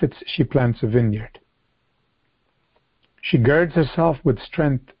profits she plants a vineyard. She girds herself with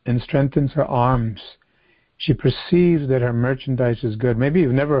strength and strengthens her arms. She perceives that her merchandise is good. Maybe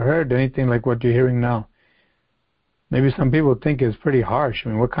you've never heard anything like what you're hearing now. Maybe some people think it's pretty harsh. I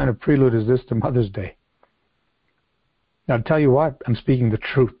mean, what kind of prelude is this to Mother's Day? Now, I'll tell you what, I'm speaking the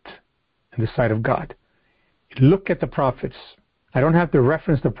truth in the sight of God. Look at the prophets. I don't have to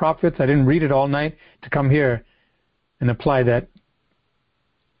reference the prophets. I didn't read it all night to come here and apply that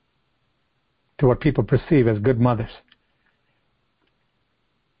to what people perceive as good mothers.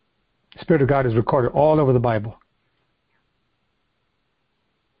 The Spirit of God is recorded all over the Bible.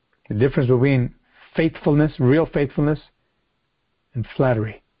 The difference between faithfulness, real faithfulness, and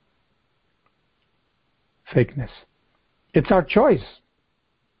flattery, fakeness. It's our choice.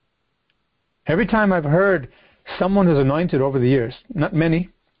 Every time I've heard someone who's anointed over the years, not many,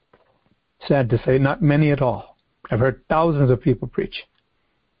 sad to say, not many at all. I've heard thousands of people preach.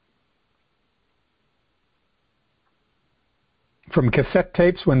 From cassette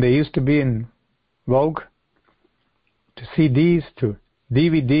tapes when they used to be in vogue, to CDs, to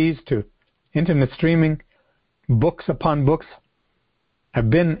DVDs, to internet streaming, books upon books. I've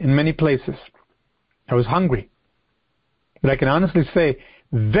been in many places. I was hungry. But I can honestly say,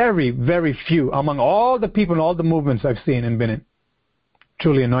 very, very few among all the people and all the movements I've seen and been in,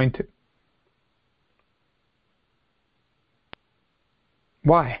 truly anointed.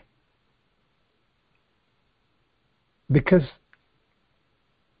 Why? Because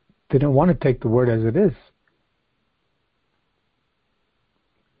they don't want to take the word as it is.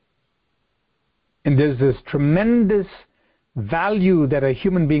 And there's this tremendous value that a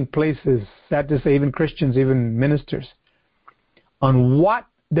human being places, sad to say, even Christians, even ministers, on what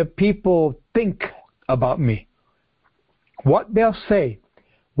the people think about me, what they'll say,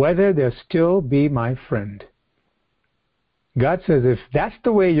 whether they'll still be my friend. God says, if that's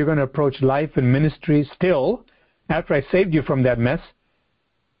the way you're going to approach life and ministry still, after I saved you from that mess,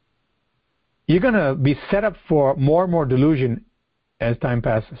 you're going to be set up for more and more delusion as time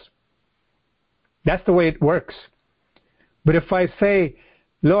passes. That's the way it works. But if I say,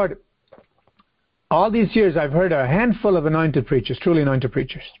 Lord, all these years I've heard a handful of anointed preachers, truly anointed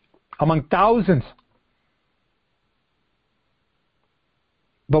preachers, among thousands.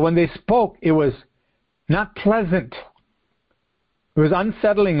 But when they spoke, it was not pleasant. It was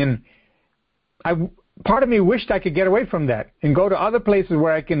unsettling, and part of me wished I could get away from that and go to other places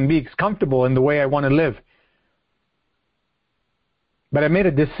where I can be comfortable in the way I want to live. But I made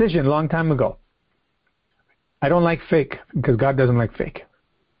a decision a long time ago. I don't like fake because God doesn't like fake.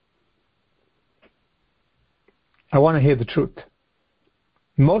 I want to hear the truth.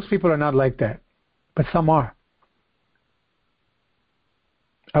 Most people are not like that, but some are.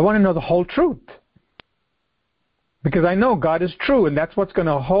 I want to know the whole truth because I know God is true, and that's what's going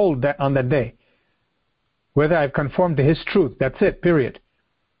to hold that on that day. Whether I've conformed to His truth, that's it, period.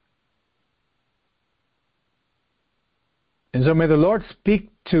 And so may the Lord speak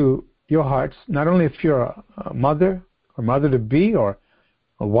to your hearts, not only if you're a mother or mother-to-be or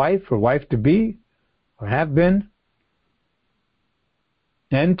a wife or wife-to-be or have been,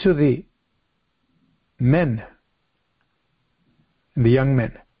 and to the men and the young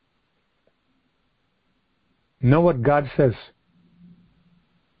men. Know what God says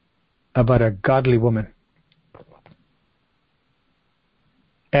about a godly woman.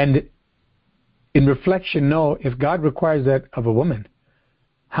 And in reflection, know if God requires that of a woman,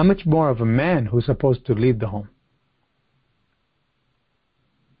 how much more of a man who's supposed to lead the home?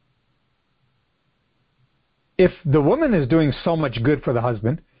 If the woman is doing so much good for the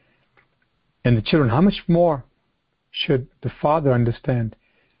husband and the children, how much more should the father understand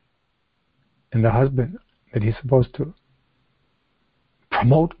and the husband that he's supposed to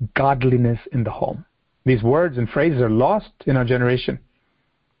promote godliness in the home? These words and phrases are lost in our generation.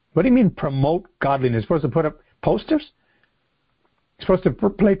 What do you mean promote godliness? Supposed to put up posters? supposed to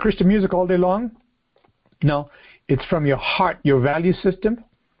play Christian music all day long? No. It's from your heart, your value system,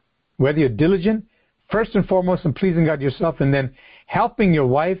 whether you're diligent, first and foremost in pleasing God yourself, and then helping your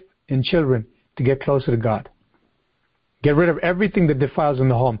wife and children to get closer to God. Get rid of everything that defiles in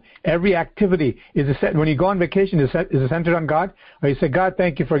the home. Every activity when you go on vacation, is it centered on God? Or you say, God,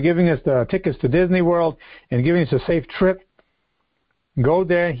 thank you for giving us the tickets to Disney World and giving us a safe trip. Go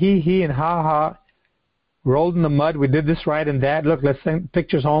there, he, and ha, rolled in the mud. We did this right and that. Look, let's send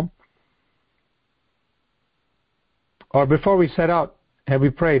pictures home. Or before we set out, have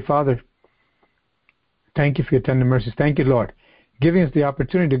we prayed, Father, thank you for your tender mercies. Thank you, Lord, giving us the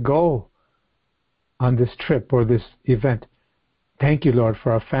opportunity to go on this trip or this event. Thank you, Lord,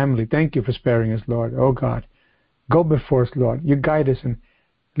 for our family. Thank you for sparing us, Lord. Oh, God, go before us, Lord. You guide us, and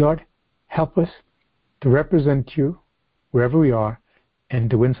Lord, help us to represent you wherever we are and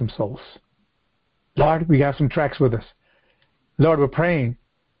to win some souls. Lord, we have some tracks with us. Lord, we're praying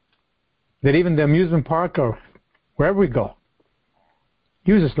that even the amusement park or wherever we go,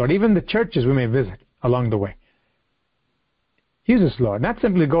 use us, Lord. Even the churches we may visit along the way. Use us, Lord. Not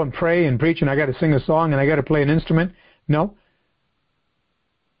simply go and pray and preach and I got to sing a song and I got to play an instrument. No.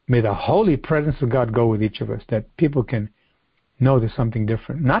 May the holy presence of God go with each of us, that people can know there's something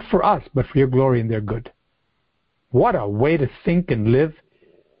different. Not for us, but for your glory and their good. What a way to think and live,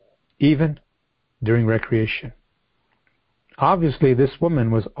 even during recreation. Obviously, this woman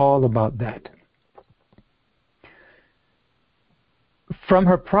was all about that. From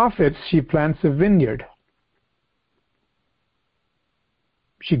her profits, she plants a vineyard.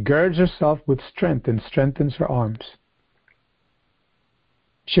 She girds herself with strength and strengthens her arms.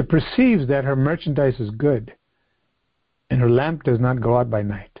 She perceives that her merchandise is good, and her lamp does not go out by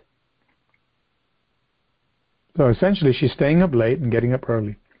night. So essentially, she's staying up late and getting up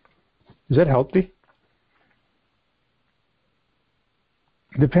early. Is that healthy?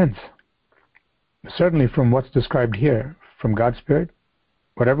 It depends. Certainly from what's described here, from God's Spirit,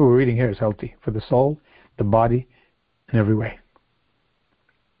 whatever we're reading here is healthy for the soul, the body, in every way.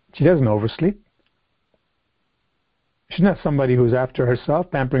 She doesn't oversleep. She's not somebody who's after herself,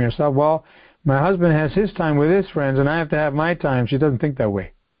 pampering herself. Well, my husband has his time with his friends and I have to have my time. She doesn't think that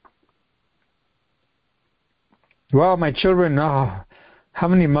way. Well, my children, how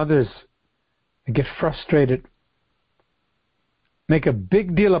many mothers get frustrated, make a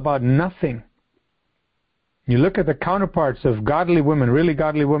big deal about nothing. You look at the counterparts of godly women, really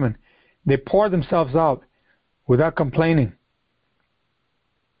godly women, they pour themselves out without complaining.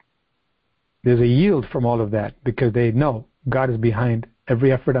 There's a yield from all of that because they know God is behind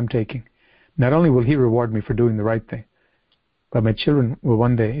every effort I'm taking. Not only will He reward me for doing the right thing, but my children will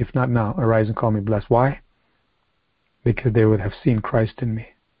one day, if not now, arise and call me blessed. Why? Because they would have seen Christ in me.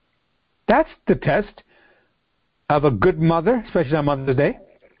 That's the test of a good mother, especially on Mother's Day.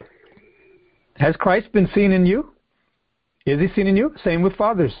 Has Christ been seen in you? Is He seen in you? Same with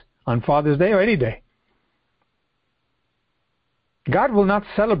fathers, on Father's Day or any day. God will not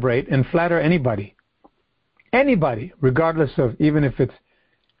celebrate and flatter anybody. Anybody, regardless of, even if it's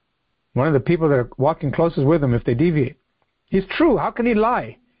one of the people that are walking closest with Him, if they deviate. He's true. How can He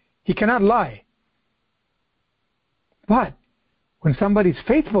lie? He cannot lie. But when somebody's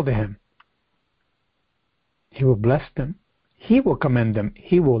faithful to Him, He will bless them. He will commend them.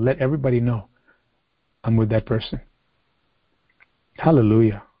 He will let everybody know, I'm with that person.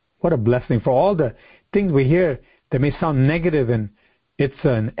 Hallelujah. What a blessing for all the things we hear that may sound negative, and it's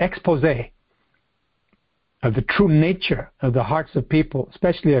an expose of the true nature of the hearts of people,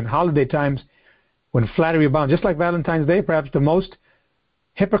 especially in holiday times when flattery abounds. Just like Valentine's Day, perhaps the most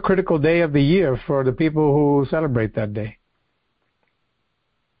hypocritical day of the year for the people who celebrate that day.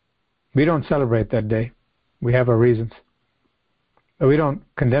 We don't celebrate that day. We have our reasons. But we don't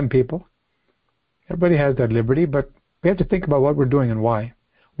condemn people. Everybody has that liberty, but we have to think about what we're doing and why.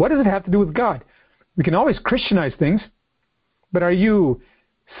 What does it have to do with God? We can always Christianize things, but are you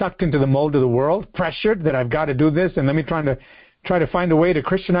sucked into the mold of the world, pressured that I've got to do this, and let me try to find a way to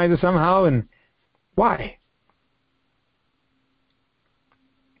Christianize it somehow, and why?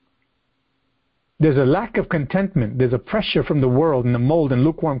 There's a lack of contentment. There's a pressure from the world and the mold and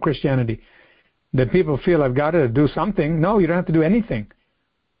lukewarm Christianity that people feel I've got to do something. No, you don't have to do anything.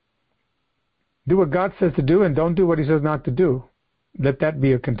 Do what God says to do and don't do what He says not to do. Let that be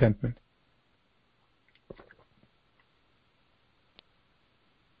your contentment.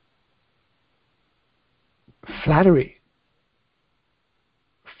 Flattery,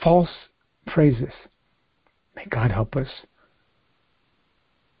 false praises. May God help us.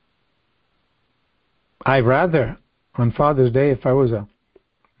 I'd rather, on Father's Day, if I was a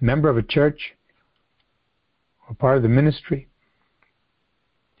member of a church or part of the ministry,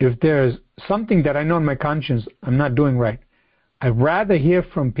 if there's something that I know in my conscience I'm not doing right, I'd rather hear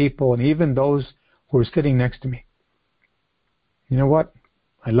from people, and even those who are sitting next to me. You know what?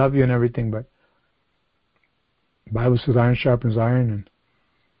 I love you and everything, but the Bible says iron sharpens iron. And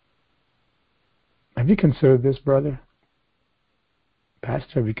have you considered this, brother?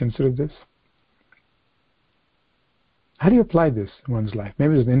 Pastor, have you considered this? How do you apply this in one's life?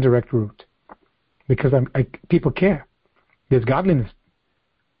 Maybe there's an indirect route. Because people care. There's godliness.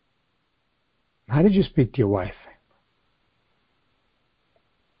 How did you speak to your wife?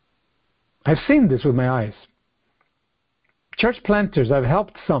 I've seen this with my eyes. Church planters, I've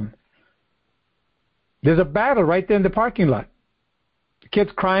helped some. There's a battle right there in the parking lot. The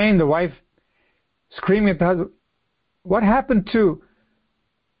kid's crying, the wife screaming at the husband. What happened to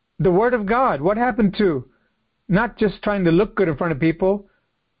the Word of God? What happened to not just trying to look good in front of people?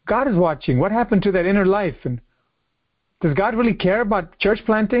 God is watching. What happened to that inner life? And does God really care about church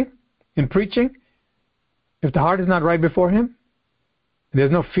planting and preaching if the heart is not right before Him? There's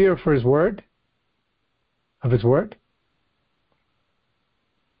no fear for His Word, of His Word.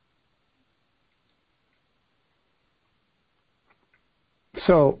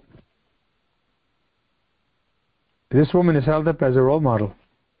 So, this woman is held up as a role model.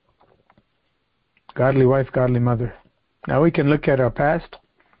 Godly wife, godly mother. Now we can look at our past.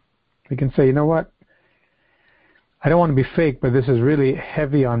 We can say, you know what? I don't want to be fake, but this is really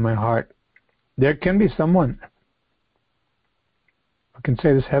heavy on my heart. There can be someone who can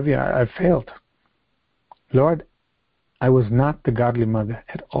say this heavy, I failed. Lord, I was not the godly mother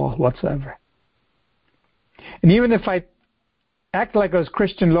at all whatsoever. And even if I act like I was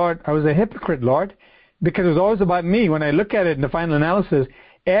Christian, Lord, I was a hypocrite, Lord, because it was always about me. When I look at it in the final analysis,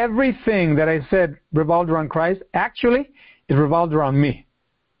 everything that I said revolved around Christ, actually, it revolved around me.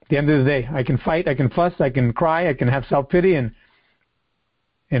 At the end of the day, I can fight, I can fuss, I can cry, I can have self-pity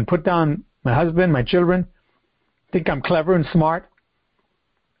and put down my husband, my children, think I'm clever and smart.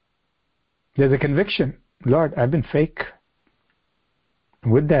 There's a conviction. Lord, I've been fake.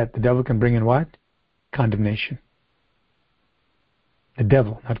 And with that, the devil can bring in what? Condemnation. The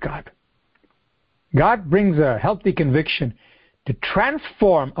devil, not God. God brings a healthy conviction to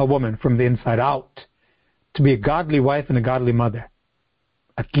transform a woman from the inside out to be a godly wife and a godly mother,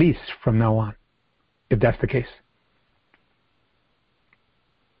 at least from now on, if that's the case.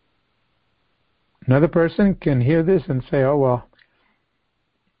 Another person can hear this and say, oh, well,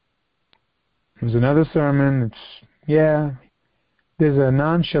 there's another sermon. There's a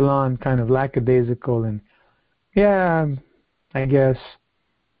nonchalant kind of lackadaisical, and I guess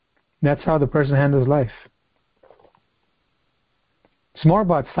that's how the person handles life. It's more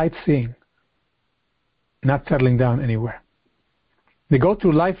about sightseeing, not settling down anywhere. They go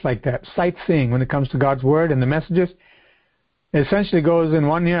through life like that, sightseeing when it comes to God's Word and the messages. It essentially goes in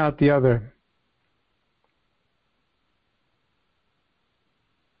one ear out the other.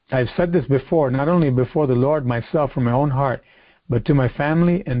 I've said this before, not only before the Lord, myself, from my own heart, but to my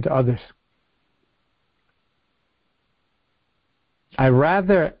family and to others. I'd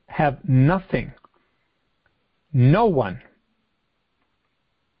rather have nothing, no one,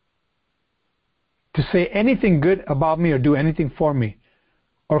 to say anything good about me or do anything for me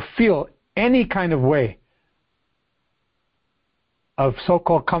or feel any kind of way of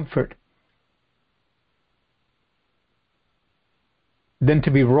so-called comfort than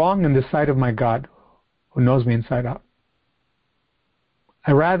to be wrong in the sight of my God who knows me inside out.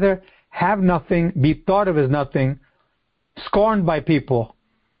 I'd rather have nothing, be thought of as nothing, scorned by people,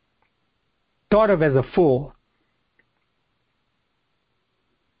 thought of as a fool,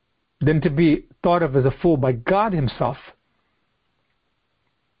 than to be thought of as a fool by God Himself.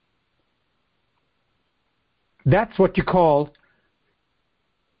 That's what you call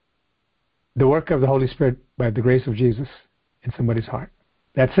the work of the Holy Spirit by the grace of Jesus in somebody's heart.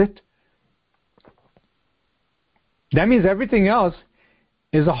 That's it. That means everything else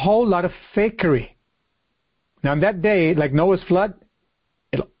is a whole lot of fakery. Now, on that day, like Noah's flood,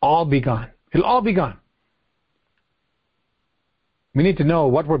 it'll all be gone. It'll all be gone. We need to know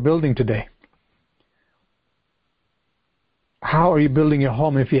what we're building today. How are you building your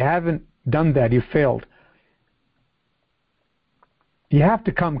home? If you haven't done that, you failed. You have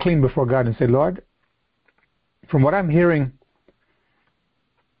to come clean before God and say, Lord, from what I'm hearing,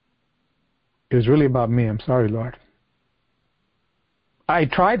 it was really about me. I'm sorry, Lord. I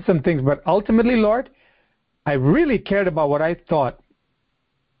tried some things, but ultimately, Lord, I really cared about what I thought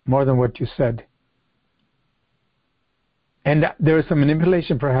more than what you said. And there was some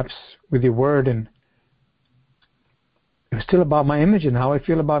manipulation perhaps with your word, and it was still about my image and how I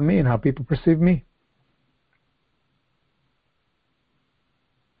feel about me and how people perceive me.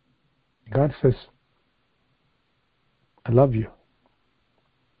 God says, I love you.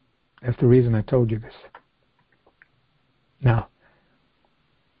 That's the reason I told you this. Now,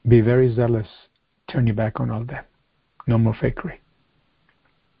 be very zealous. Turn your back on all that. No more fakery.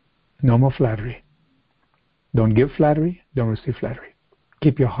 No more flattery. Don't give flattery. Don't receive flattery.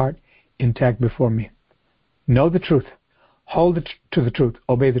 Keep your heart intact before me. Know the truth. Hold to the truth.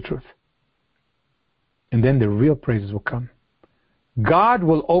 Obey the truth. And then the real praises will come. God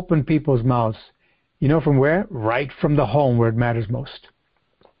will open people's mouths. You know from where? Right from the home where it matters most.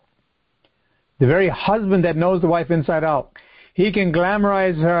 The very husband that knows the wife inside out. He can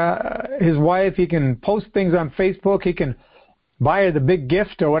glamorize his wife. He can post things on Facebook. He can buy her the big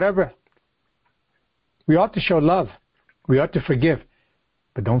gift or whatever. We ought to show love. We ought to forgive.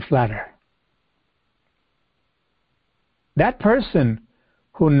 But don't flatter. That person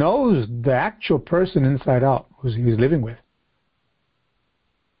who knows the actual person inside out, who he's living with,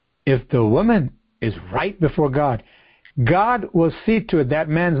 if the woman is right before God, God will see to it that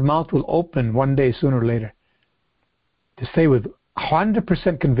man's mouth will open one day, sooner or later, to say with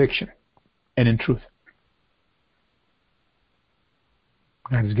 100% conviction and in truth,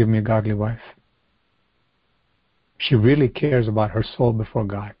 God has given me a godly wife. She really cares about her soul before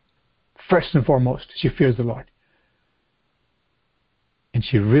God. First and foremost, she fears the Lord. And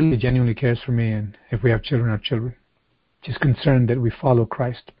she really genuinely cares for me, and if we have children, our children. She's concerned that we follow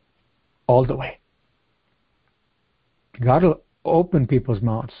Christ all the way. God will open people's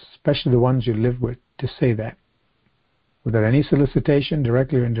mouths, especially the ones you live with, to say that, without any solicitation,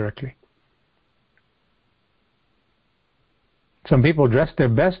 directly or indirectly. Some people dress their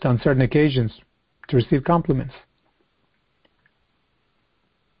best on certain occasions to receive compliments,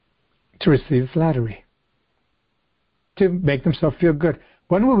 to receive flattery, to make themselves feel good.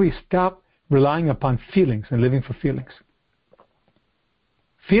 When will we stop relying upon feelings and living for feelings?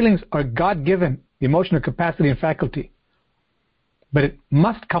 Feelings are God-given, the emotional capacity and faculty. But it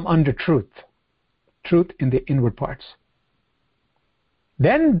must come under truth. Truth in the inward parts.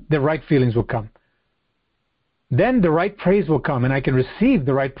 Then the right feelings will come. Then the right praise will come, and I can receive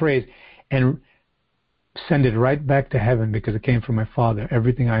the right praise and send it right back to heaven because it came from my Father,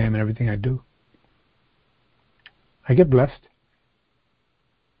 everything I am and everything I do. I get blessed.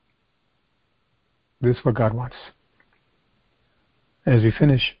 This is what God wants. As we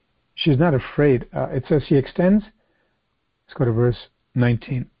finish, she's not afraid. It says she extends. Let's go to verse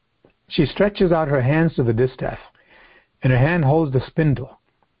 19. She stretches out her hands to the distaff, and her hand holds the spindle.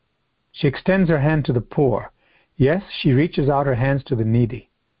 She extends her hand to the poor. Yes, she reaches out her hands to the needy.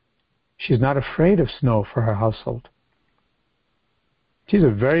 She's not afraid of snow for her household. She's a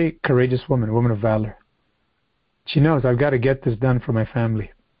very courageous woman, a woman of valor. She knows, I've got to get this done for my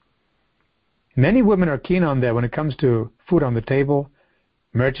family. Many women are keen on that when it comes to food on the table,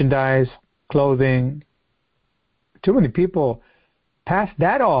 merchandise, clothing. Too many people pass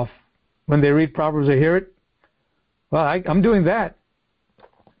that off when they read Proverbs or hear it. Well, I'm doing that.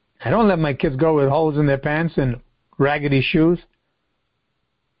 I don't let my kids go with holes in their pants and raggedy shoes.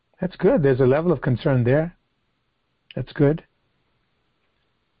 That's good. There's a level of concern there. That's good.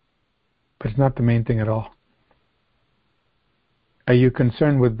 But it's not the main thing at all. Are you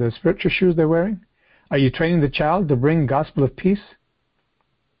concerned with the spiritual shoes they're wearing? Are you training the child to bring gospel of peace?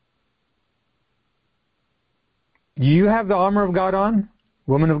 Do you have the armor of God on,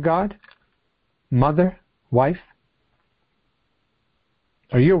 woman of God, mother, wife?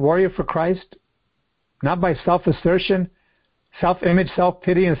 Are you a warrior for Christ? Not by self-assertion, self-image,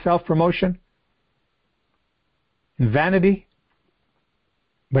 self-pity, and self-promotion, and vanity,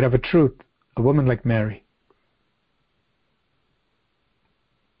 but of a truth, a woman like Mary.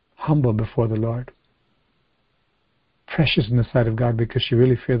 Humble before the Lord. Precious in the sight of God because she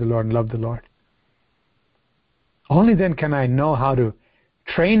really feared the Lord and loved the Lord. Only then can I know how to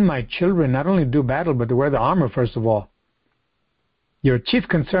train my children not only to do battle, but to wear the armor first of all. Your chief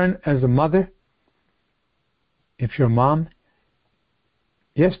concern as a mother, if you're a mom,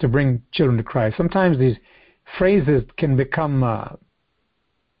 yes, to bring children to Christ. Sometimes these phrases can become a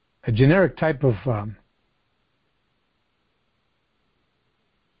generic type of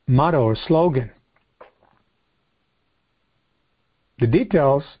motto or slogan. The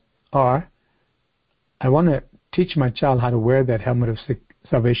details are, I want to teach my child how to wear that helmet of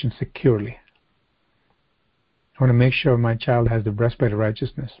salvation securely. I want to make sure my child has the breastplate of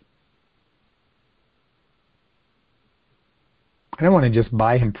righteousness. I don't want to just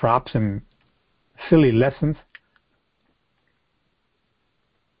buy him props and silly lessons.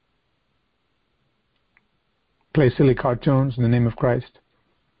 Play silly cartoons in the name of Christ.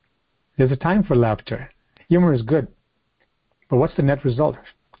 There's a time for laughter. Humor is good. But what's the net result?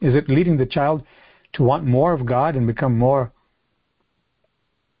 Is it leading the child to want more of God and become more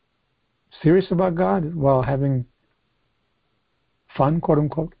serious about God while having fun, quote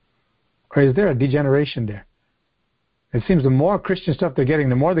unquote? Or is there a degeneration there? It seems the more Christian stuff they're getting,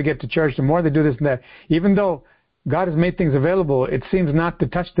 the more they get to church, the more they do this and that. Even though God has made things available, it seems not to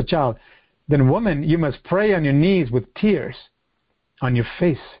touch the child. Then woman, you must pray on your knees with tears on your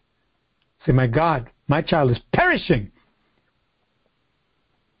face. Say, my God, my child is perishing.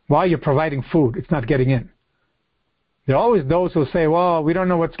 While you're providing food, it's not getting in. There are always those who say, well, we don't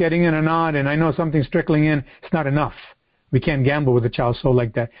know what's getting in or not, and I know something's trickling in. It's not enough. We can't gamble with a child's soul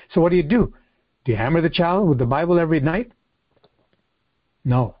like that. So what do? Do you hammer the child with the Bible every night?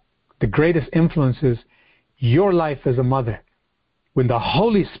 No. The greatest influence is your life as a mother. When the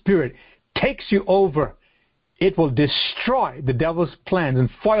Holy Spirit takes you over, it will destroy the devil's plans and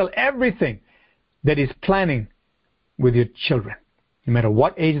foil everything that he's planning with your children. No matter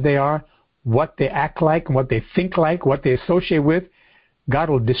what age they are, what they act like, what they think like, what they associate with,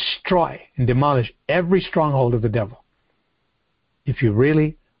 God will destroy and demolish every stronghold of the devil. If you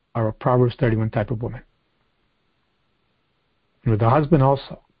really are a Proverbs 31 type of woman. And with the husband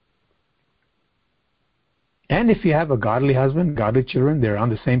also. And if you have a godly husband, godly children, they're on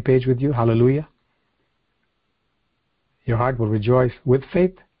the same page with you, hallelujah. Your heart will rejoice with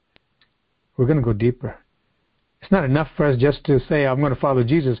faith. We're going to go deeper. It's not enough for us just to say, I'm going to follow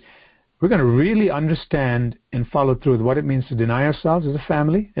Jesus. We're going to really understand and follow through with what it means to deny ourselves as a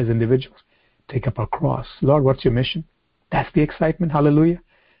family, as individuals. Take up our cross. Lord, what's your mission? That's the excitement, hallelujah,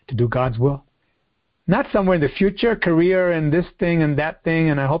 to do God's will. Not somewhere in the future, career and this thing and that thing,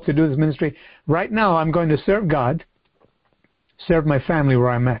 and I hope to do this ministry. Right now, I'm going to serve God, serve my family where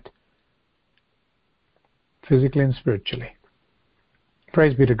I'm at, physically and spiritually.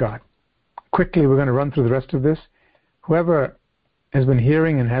 Praise be to God. Quickly, we're going to run through the rest of this. Whoever has been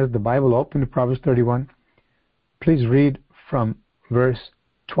hearing and has the Bible open to Proverbs 31, please read from verse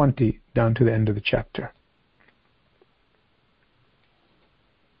 20 down to the end of the chapter.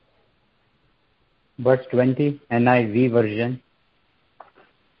 Verse 20, NIV version.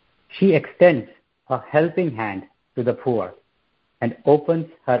 She extends a helping hand to the poor and opens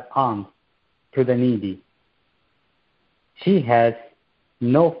her arms to the needy. She has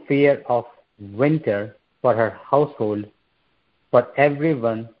no fear of winter for her household, for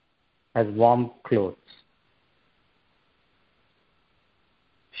everyone has warm clothes.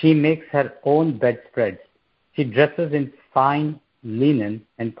 She makes her own bedspreads. She dresses in fine linen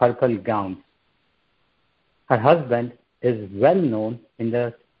and purple gowns. Her husband is well known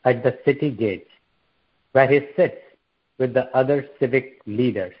at the city gates, where he sits with the other civic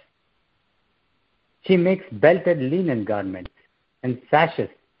leaders. She makes belted linen garments and sashes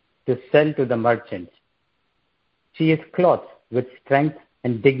to sell to the merchants. She is clothed with strength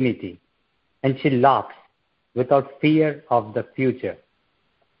and dignity, and she laughs without fear of the future.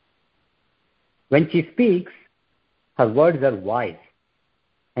 When she speaks, her words are wise,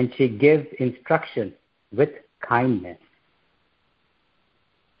 and she gives instruction with kindness.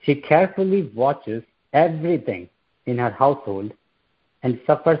 She carefully watches everything in her household and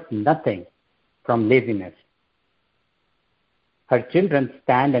suffers nothing from laziness. Her children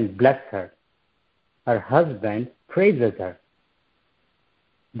stand and bless her. Her husband praises her.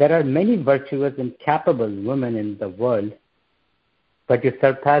 There are many virtuous and capable women in the world, but you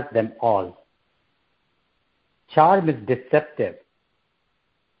surpass them all. Charm is deceptive,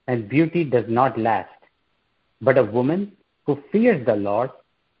 and beauty does not last. But a woman who fears the Lord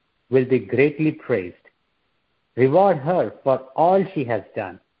will be greatly praised. Reward her for all she has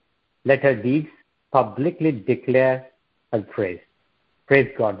done. Let her deeds publicly declare her praise.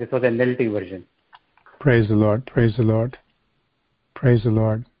 Praise God. This was an NLT version. Praise the Lord. Praise the Lord. Praise the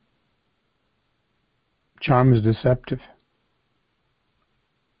Lord. Charm is deceptive,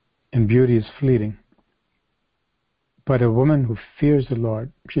 and beauty is fleeting. But a woman who fears the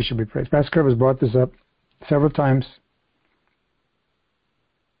Lord, she should be praised. Pastor Kirk has brought this up several times.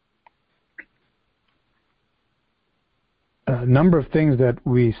 A number of things that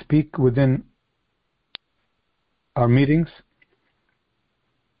we speak within our meetings,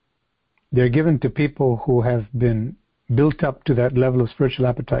 they're given to people who have been built up to that level of spiritual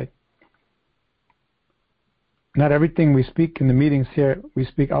appetite. Not everything we speak in the meetings here, we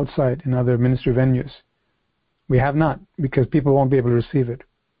speak outside in other ministry venues. We have not, because people won't be able to receive it.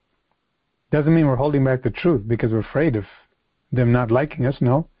 Doesn't mean we're holding back the truth because we're afraid of them not liking us.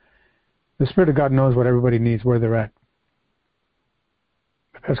 No. The Spirit of God knows what everybody needs, where they're at.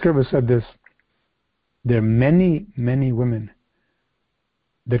 Pastor Kirby said this. There are many, many women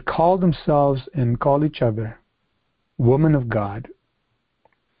that call themselves and call each other women of God,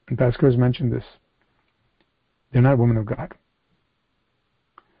 And Pastor has mentioned this. They're not women of God.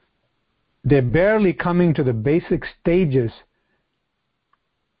 They're barely coming to the basic stages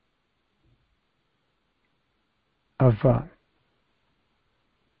of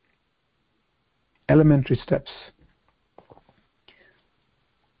elementary steps.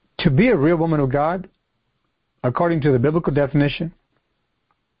 To be a real woman of God, according to the biblical definition,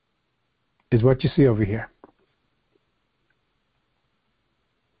 is what you see over here.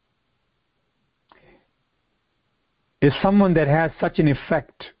 Is someone that has such an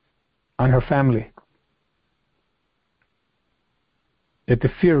effect on her family that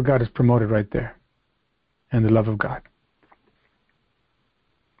the fear of God is promoted right there, and the love of God.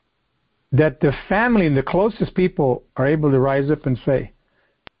 That the family and the closest people are able to rise up and say,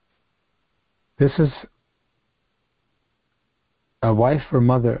 this is a wife or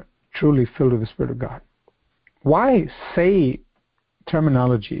mother truly filled with the Spirit of God. Why say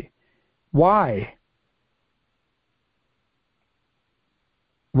terminology? Why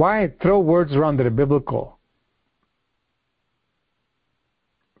throw words around that are biblical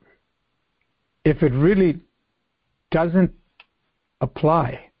if it really doesn't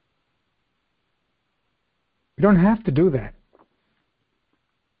apply? You don't have to do that.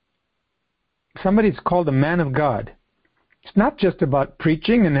 Somebody's called a man of God. It's not just about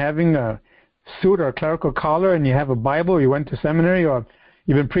preaching and having a suit or a clerical collar and you have a Bible, or you went to seminary, or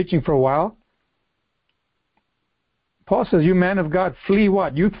you've been preaching for a while. Paul says, you man of God, flee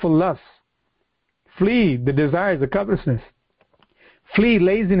what? Youthful lusts. Flee the desires, the covetousness. Flee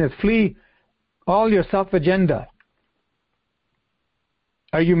laziness. Flee all your self-agenda.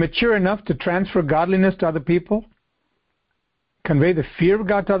 Are you mature enough to transfer godliness to other people? Convey the fear of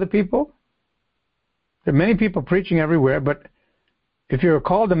God to other people? There are many people preaching everywhere, but if you're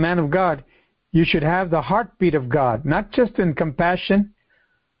called a man of God, you should have the heartbeat of God, not just in compassion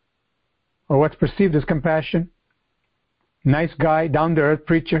or what's perceived as compassion. Nice guy, down-to-earth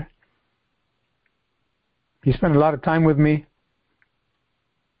preacher. He spent a lot of time with me.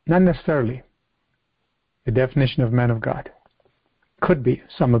 Not necessarily the definition of man of God. Could be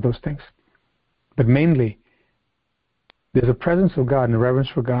some of those things. But mainly, there's a presence of God and a reverence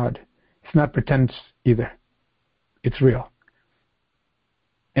for God. It's not pretense either. It's real.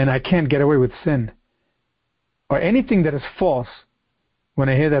 And I can't get away with sin or anything that is false when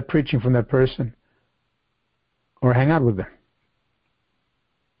I hear that preaching from that person or hang out with them.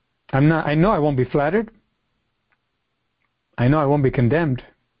 I know I won't be flattered. I know I won't be condemned.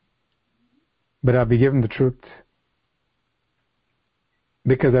 But I'll be given the truth.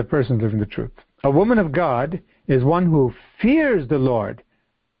 Because that person is living the truth. A woman of God is one who fears the Lord.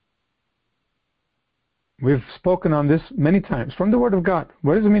 We've spoken on this many times from the Word of God.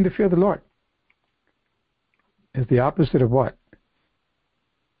 What does it mean to fear the Lord? It's the opposite of what?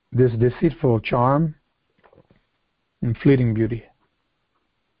 This deceitful charm and fleeting beauty.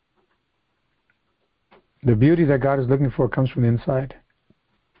 The beauty that God is looking for comes from the inside.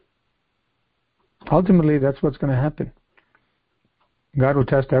 Ultimately, that's what's going to happen. God will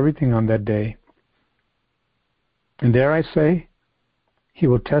test everything on that day. And dare I say, He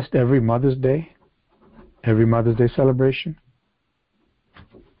will test every Mother's Day, every Mother's Day celebration,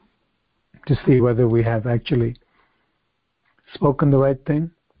 to see whether we have actually spoken the right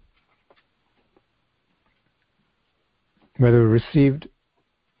thing, whether we received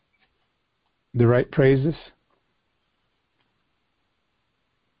the right praises.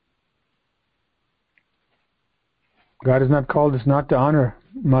 God has not called us not to honor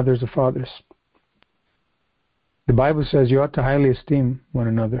mothers or fathers. The Bible says you ought to highly esteem one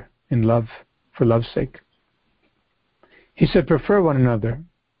another in love, for love's sake. He said prefer one another.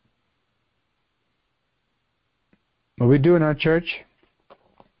 What we do in our church,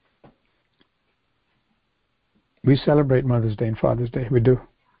 we celebrate Mother's Day and Father's Day. We do.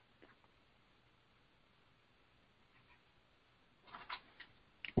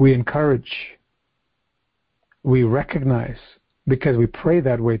 We encourage. We recognize, because we pray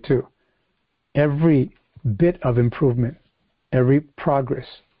that way too, every bit of improvement, every progress.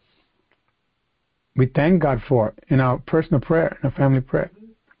 We thank God for it in our personal prayer, in our family prayer.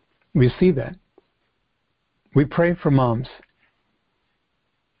 We see that. We pray for moms,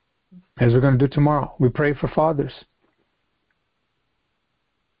 as we're going to do tomorrow. We pray for fathers.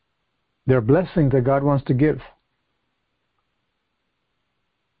 There are blessings that God wants to give,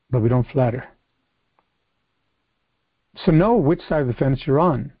 but we don't flatter. So know which side of the fence you're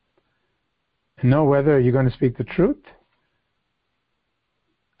on, and know whether you're going to speak the truth.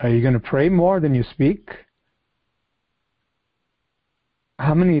 Are you going to pray more than you speak?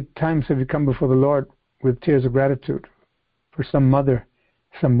 How many times have you come before the Lord with tears of gratitude for some mother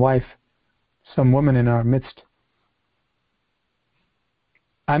some wife, some woman in our midst.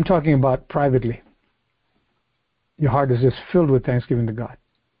 I'm talking about privately. Your heart is just filled with thanksgiving to God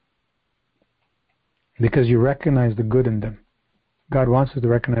because you recognize the good in them. God wants us to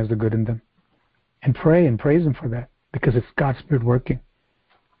recognize the good in them and pray and praise Him for that because it's God's Spirit working.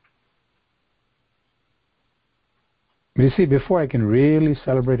 But you see, before I can really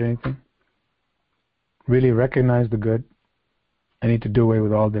celebrate anything, really recognize the good, I need to do away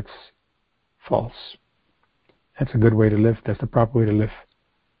with all that's false. That's a good way to live. That's the proper way to live.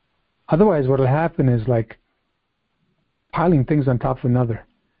 Otherwise, what will happen is like piling things on top of another.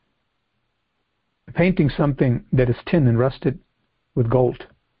 Painting something that is tin and rusted with gold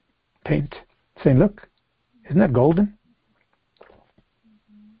paint. Saying, look, isn't that golden?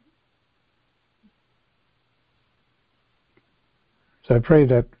 So I pray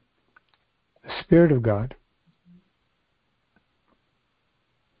that the Spirit of God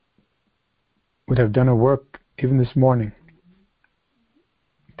would have done a work even this morning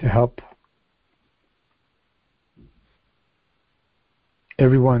to help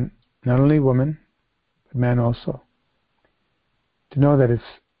everyone, not only women, but man also, to know that it's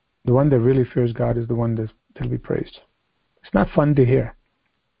the one that really fears God is the one that'll be praised. It's not fun to hear.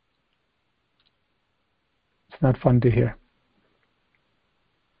 It's not fun to hear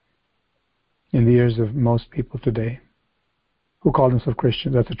in the ears of most people today who call themselves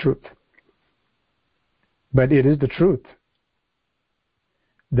Christians. That's the truth. But it is the truth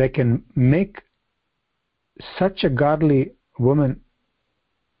that can make such a godly woman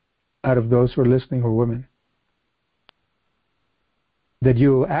out of those who are listening who are women, that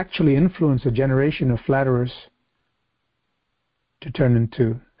you actually influence a generation of flatterers to turn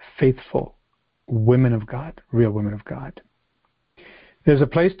into faithful women of God, real women of God. There's a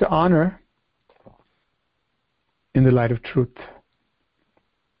place to honor in the light of truth.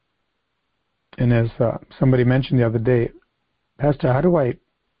 And as somebody mentioned the other day, Pastor, how do I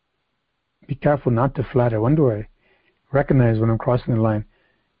be careful not to flatter? When do I recognize when I'm crossing the line?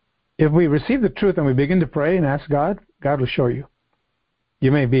 If we receive the truth and we begin to pray and ask God, God will show you.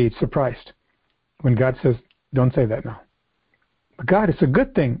 You may be surprised when God says, don't say that now. But God, it's a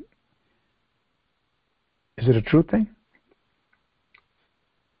good thing. Is it a true thing?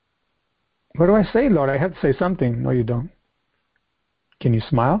 What do I say, Lord? I have to say something. No, you don't. Can you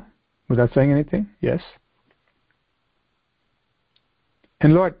smile without saying anything? Yes.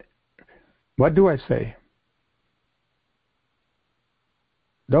 And Lord, what do I say?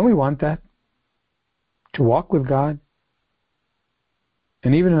 Don't we want that? To walk with God?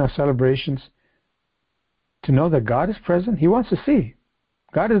 And even in our celebrations, to know that God is present? He wants to see.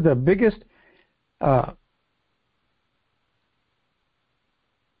 God is the biggest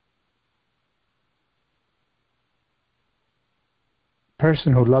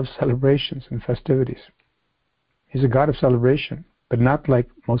person who loves celebrations and festivities. He's a God of celebration, but not like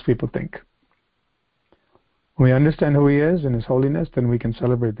most people think. When we understand who He is and His holiness, then we can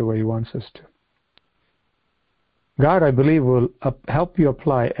celebrate the way He wants us to. God, I believe, will help you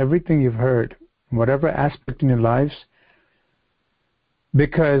apply everything you've heard, whatever aspect in your lives,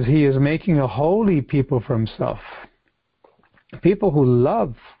 because He is making a holy people for Himself. People who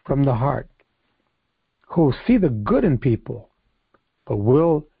love from the heart, who see the good in people, but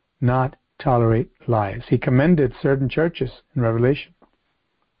will not tolerate lies. He commended certain churches in Revelation.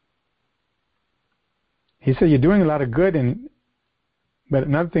 He said, you're doing a lot of good, but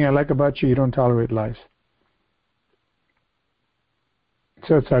another thing I like about you, you don't tolerate lies.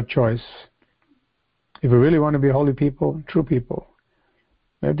 So it's our choice. If we really want to be holy people, true people,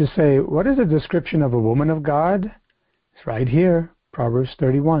 we have to say, what is the description of a woman of God? It's right here, Proverbs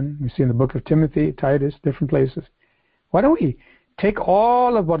 31. We see in the book of Timothy, Titus, different places. Why don't we take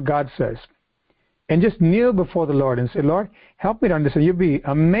all of what God says and just kneel before the Lord and say, Lord, help me to understand. You'll be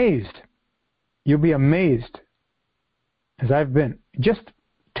amazed. You'll be amazed, as I've been. Just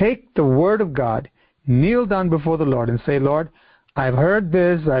take the Word of God, kneel down before the Lord and say, Lord, I've heard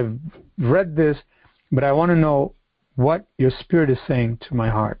this, I've read this, but I want to know what your Spirit is saying to my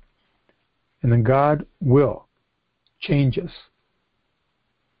heart. And then God will change us.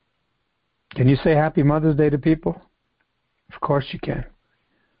 Can you say Happy Mother's Day to people? Of course you can.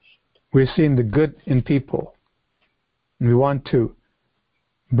 We're seeing the good in people. And we want to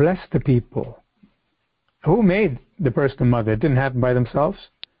bless the people. Who made the person a mother? It didn't happen by themselves.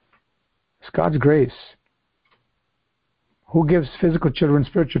 It's God's grace. Who gives physical children,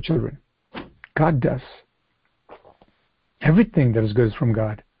 spiritual children? God does. Everything that is good is from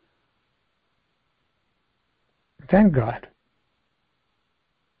God. Thank God.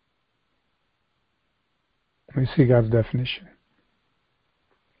 We see God's definition.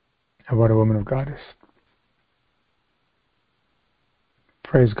 of what a woman of God is.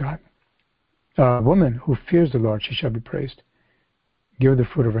 Praise God. A woman who fears the Lord, she shall be praised. Give her the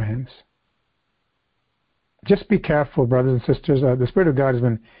fruit of her hands. Just be careful, brothers and sisters. The Spirit of God has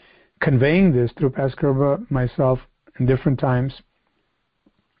been conveying this through Pastor Kerba, myself, in different times.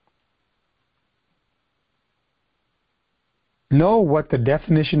 Know what the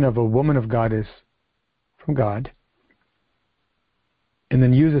definition of a woman of God is from God, and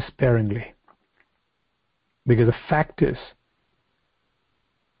then use it sparingly. Because the fact is,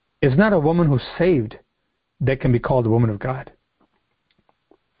 it's not a woman who's saved that can be called a woman of God.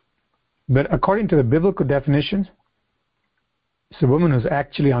 But according to the biblical definition, it's a woman who's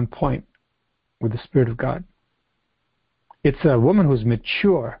actually on point with the Spirit of God. It's a woman who's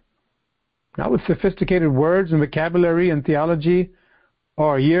mature, not with sophisticated words and vocabulary and theology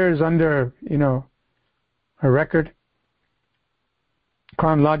or years under, her record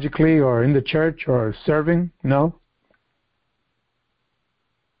chronologically or in the church or serving. No.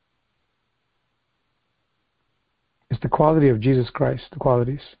 It's the quality of Jesus Christ, the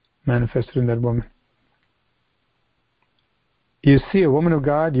qualities manifested in that woman. You see a woman of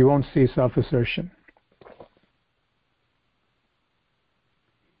God, you won't see self-assertion.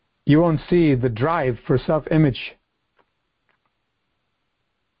 You won't see the drive for self-image.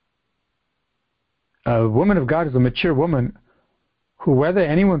 A woman of God is a mature woman who, whether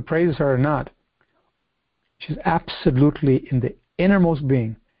anyone praises her or not, she's absolutely in the innermost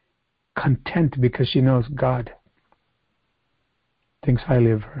being content because she knows God thinks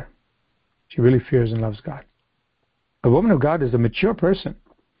highly of her. She really fears and loves God. A woman of God is a mature person.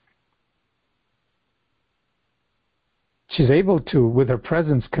 She's able to, with her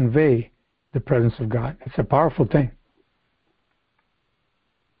presence, convey the presence of God. It's a powerful thing.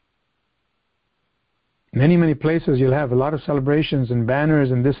 Many, many places you'll have a lot of celebrations and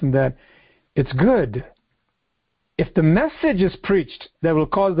banners and this and that. It's good. If the message is preached that will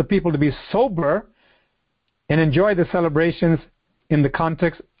cause the people to be sober and enjoy the celebrations in the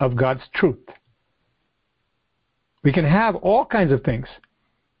context of God's truth. We can have all kinds of things.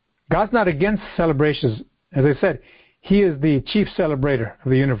 God's not against celebrations. As I said, He is the chief celebrator of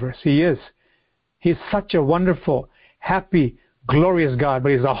the universe. He is. He's such a wonderful, happy, glorious God,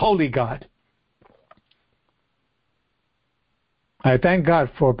 but He's a holy God. I thank God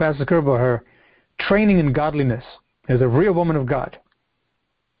for Pastor Kerba, her training in godliness as a real woman of God.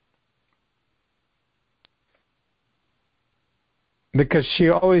 Because she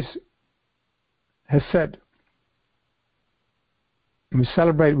always has said, when we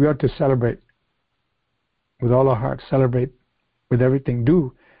celebrate, we ought to celebrate with all our hearts, celebrate with everything,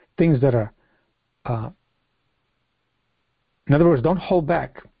 do things that are, in other words, don't hold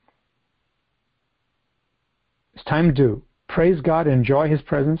back. It's time to praise God and enjoy His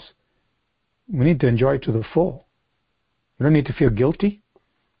presence. We need to enjoy it to the full. We don't need to feel guilty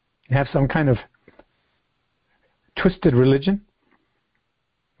and have some kind of twisted religion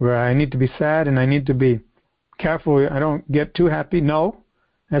where I need to be sad and I need to be careful I don't get too happy. No,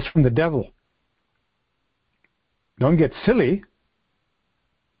 that's from the devil. Don't get silly,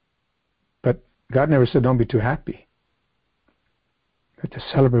 but God never said don't be too happy. We have to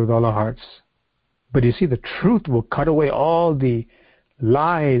celebrate with all our hearts. But you see, the truth will cut away all the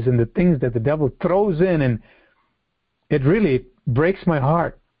lies and the things that the devil throws in, and it really breaks my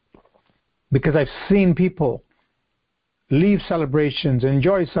heart because I've seen people leave celebrations,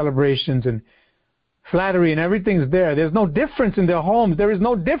 enjoy celebrations, and flattery, and everything's there. There's no difference in their homes. There is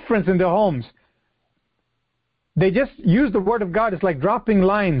no difference in their homes. They just use the Word of God. It's like dropping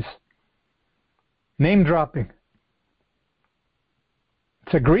lines, name dropping.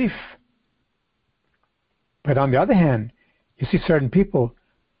 It's a grief. But on the other hand, you see certain people,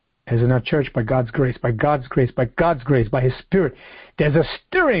 as in our church, by God's grace, by God's grace, by God's grace, by His Spirit, there's a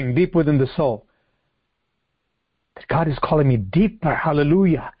stirring deep within the soul. That God is calling me deeper,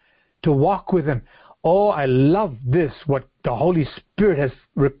 hallelujah, to walk with Him. Oh, I love this, what the Holy Spirit has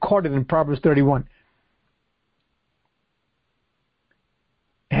recorded in Proverbs 31.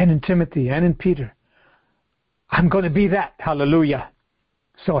 And in Timothy and in Peter. I'm going to be that, hallelujah.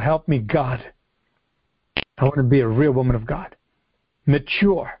 So help me, God. I want to be a real woman of God.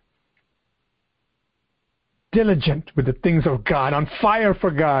 Mature. Diligent with the things of God. On fire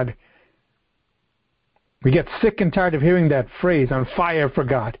for God. We get sick and tired of hearing that phrase, on fire for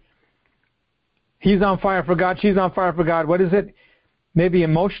God. He's on fire for God. She's on fire for God. What is it? Maybe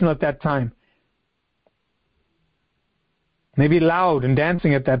emotional at that time. Maybe loud and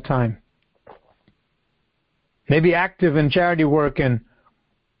dancing at that time. Maybe active in charity work and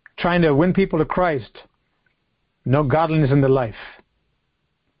trying to win people to Christ. No godliness in their life.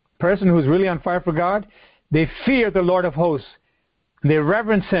 person who's really on fire for God, they fear the Lord of hosts. They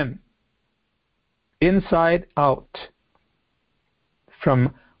reverence Him inside out.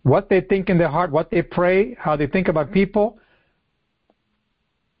 From what they think in their heart, what they pray, how they think about people,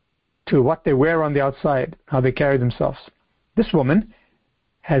 to what they wear on the outside, how they carry themselves. This woman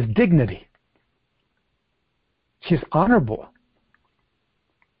has dignity. She's honorable.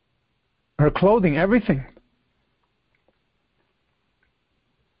 Her clothing, everything.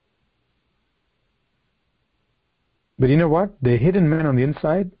 But you know what? The hidden man on the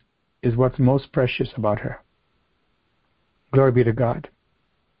inside is what's most precious about her. Glory be to God.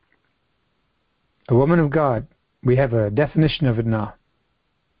 A woman of God, we have a definition of it now,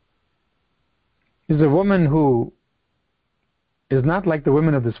 is a woman who is not like the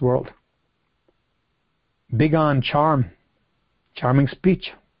women of this world. Big on charm, charming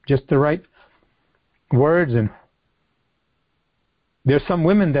speech, just the right words. And there's some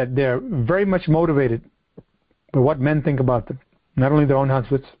women that they're very much motivated by what men think about them, not only their own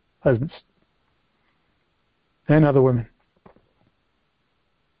husbands and other women.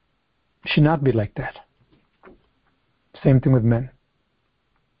 Should not be like that. Same thing with men.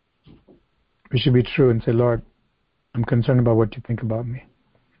 We should be true and say, Lord, I'm concerned about what you think about me.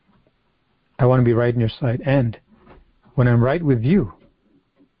 I want to be right in your sight. And when I'm right with you,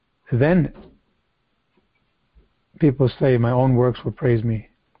 then people say my own works will praise me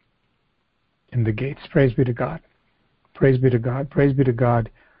in the gates. Praise be to God. Praise be to God. Praise be to God.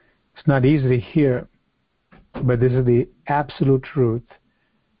 It's not easy to hear, but this is the absolute truth.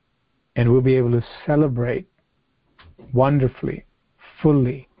 And we'll be able to celebrate wonderfully,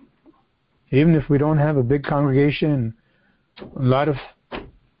 fully. Even if we don't have a big congregation, a lot of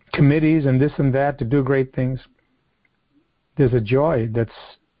committees and this and that to do great things, there's a joy that's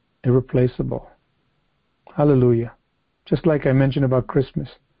irreplaceable. Hallelujah. Just like I mentioned about Christmas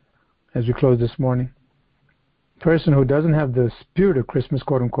as we close this morning. A person who doesn't have the spirit of Christmas,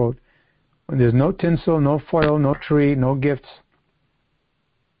 quote unquote, when there's no tinsel, no foil, no tree, no gifts,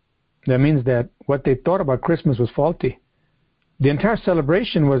 that means that what they thought about Christmas was faulty. The entire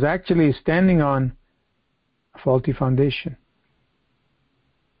celebration was actually standing on a faulty foundation.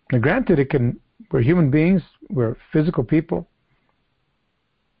 Now, granted, we're human beings, we're physical people.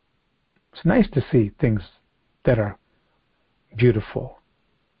 It's nice to see things that are beautiful.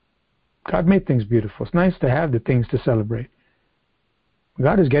 God made things beautiful. It's nice to have the things to celebrate.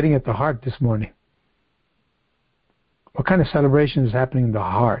 God is getting at the heart this morning. What kind of celebration is happening in the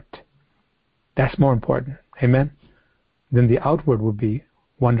heart? That's more important. Amen? Then the outward will be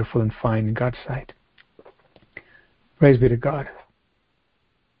wonderful and fine in God's sight. Praise be to God.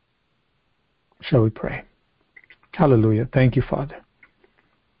 Shall we pray? Hallelujah. Thank you, Father.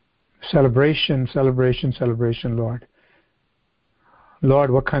 Celebration, celebration, celebration, Lord. Lord,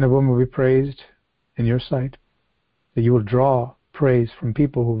 what kind of woman will be praised in your sight? That you will draw praise from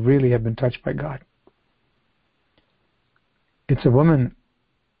people who really have been touched by God. It's a woman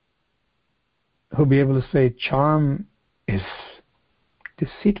who'll be able to say charm is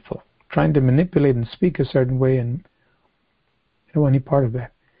deceitful, trying to manipulate and speak a certain way, and you don't want any part of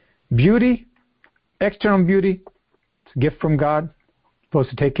that. Beauty, external beauty, it's a gift from God. We're supposed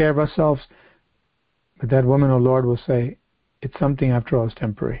to take care of ourselves. But that woman, oh Lord, will say, it's something after all is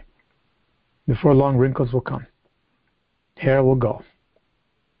temporary. Before long, wrinkles will come. Hair will go.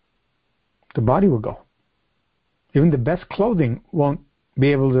 The body will go. Even the best clothing won't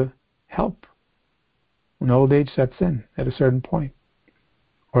be able to help when old age sets in at a certain point,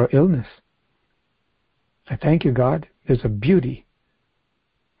 or illness. I thank you, God. There's a beauty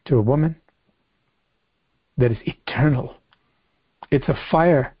to a woman that is eternal. It's a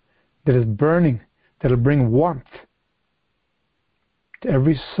fire that is burning, that will bring warmth to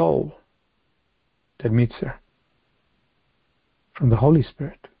every soul that meets her from the Holy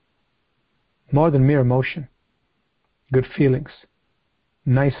Spirit. More than mere emotion, good feelings,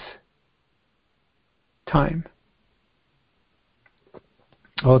 nice time.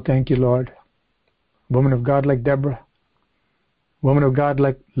 Oh, thank you, Lord. Woman of God like Deborah. Woman of God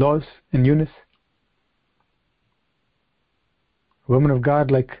like Lois and Eunice. Woman of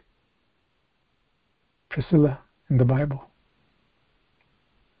God like Priscilla in the Bible.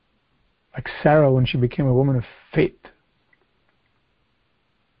 Like Sarah when she became a woman of faith.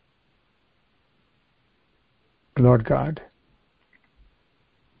 Lord God,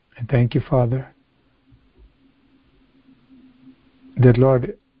 I thank you, Father, that,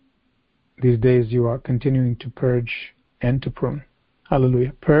 Lord, these days you are continuing to purge and to prune.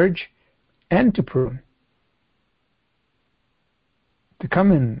 Hallelujah. Purge and to prune. To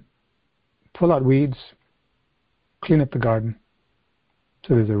come and pull out weeds, clean up the garden,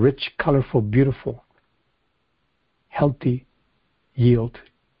 So there's a rich, colorful, beautiful, healthy yield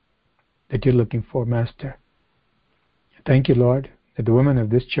that you're looking for, Master. Thank you, Lord, that the women of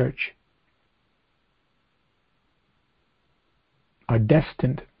this church are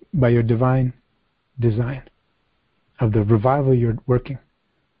destined by your divine design of the revival you're working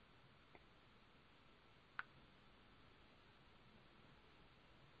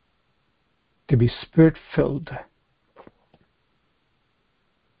to be spirit-filled,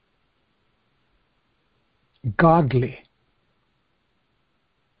 godly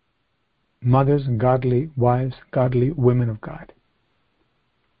mothers and godly wives, godly women of God,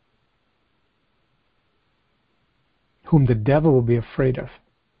 whom the devil will be afraid of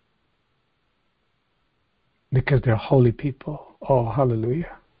because they're holy people. Oh,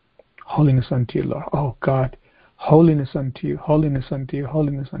 hallelujah. Holiness unto you, Lord. Oh, God. Holiness unto you, holiness unto you,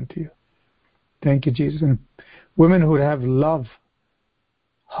 holiness unto you. Thank you, Jesus. And women who would have love,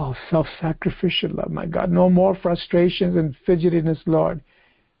 oh, self-sacrificial love, my God. No more frustrations and fidgetiness, Lord.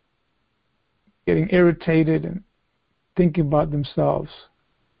 Getting irritated and thinking about themselves.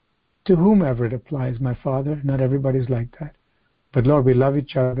 To whomever it applies, my Father. Not everybody's like that. But, Lord, we love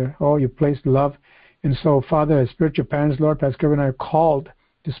each other. Oh, you placed love. And so, Father, as spiritual parents, Lord, Pastor Kevin and I are called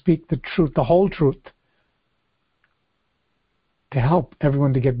to speak the truth, the whole truth, to help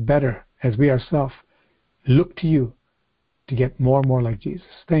everyone to get better as we ourselves look to you to get more and more like Jesus.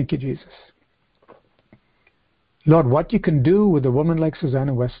 Thank you, Jesus. Lord, what you can do with a woman like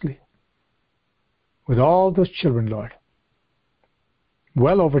Susanna Wesley, with all those children, Lord,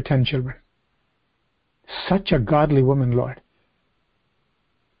 well over 10 children, such a godly woman, Lord,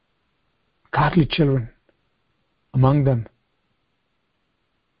 godly children, among them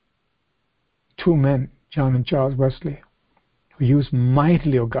 2 men, John and Charles Wesley, who used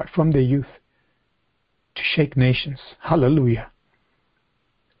mightily, O God, from their youth to shake nations. Hallelujah.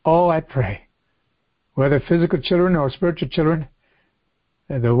 Oh, I pray, whether physical children or spiritual children,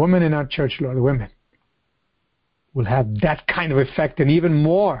 the women in our church, Lord, the women, will have that kind of effect and even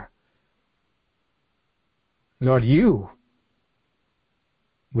more. Lord, you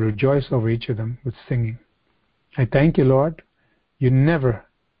will rejoice over each of them with singing. I thank you, Lord. You never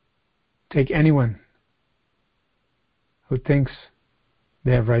take anyone who thinks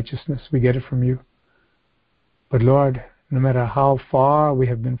they have righteousness. We get it from you. But Lord, no matter how far we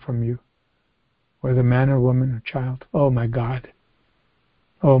have been from you, whether man or woman or child, oh my God,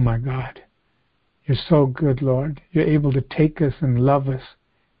 you're so good, Lord. You're able to take us and love us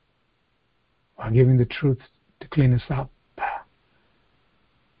while giving the truth to clean us up,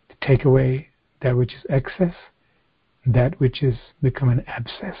 to take away that which is excess, that which has become an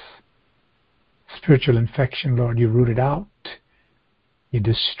abscess. Spiritual infection, Lord, you root it out. You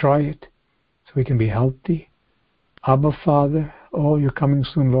destroy it so we can be healthy. Abba, Father, oh, you're coming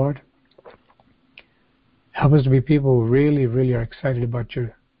soon, Lord. Help us to be people who really, really are excited about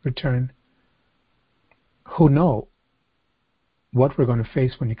your return, who know what we're going to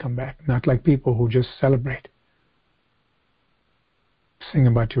face when you come back, not like people who just celebrate, sing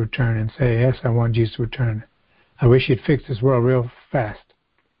about your return and say, yes, I want Jesus to return. I wish you'd fix this world real fast.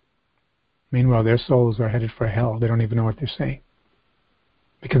 Meanwhile, their souls are headed for hell. They don't even know what they're saying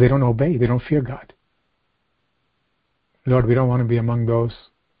because they don't obey. They don't fear God. Lord, we don't want to be among those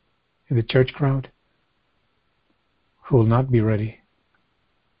in the church crowd who will not be ready.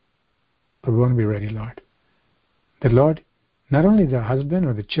 But we want to be ready, Lord. That, Lord, not only the husband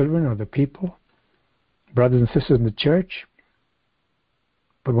or the children or the people, brothers and sisters in the church,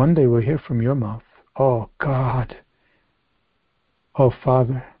 but one day we'll hear from your mouth, oh God, oh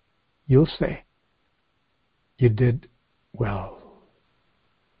Father, you'll say, you did well.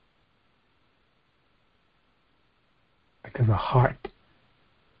 Because the heart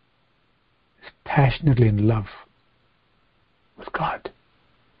is passionately in love with God.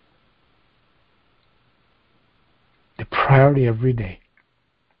 The priority every day,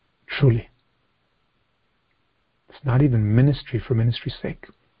 truly. It's not even ministry for ministry's sake,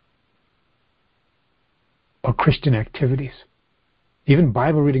 or Christian activities, even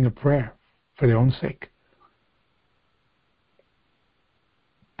Bible reading or prayer for their own sake,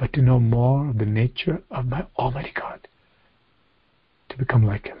 but to know more of the nature of my Almighty God, to become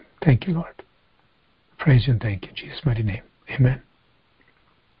like Him. Thank you, Lord. Praise you and thank you in Jesus' mighty name. Amen.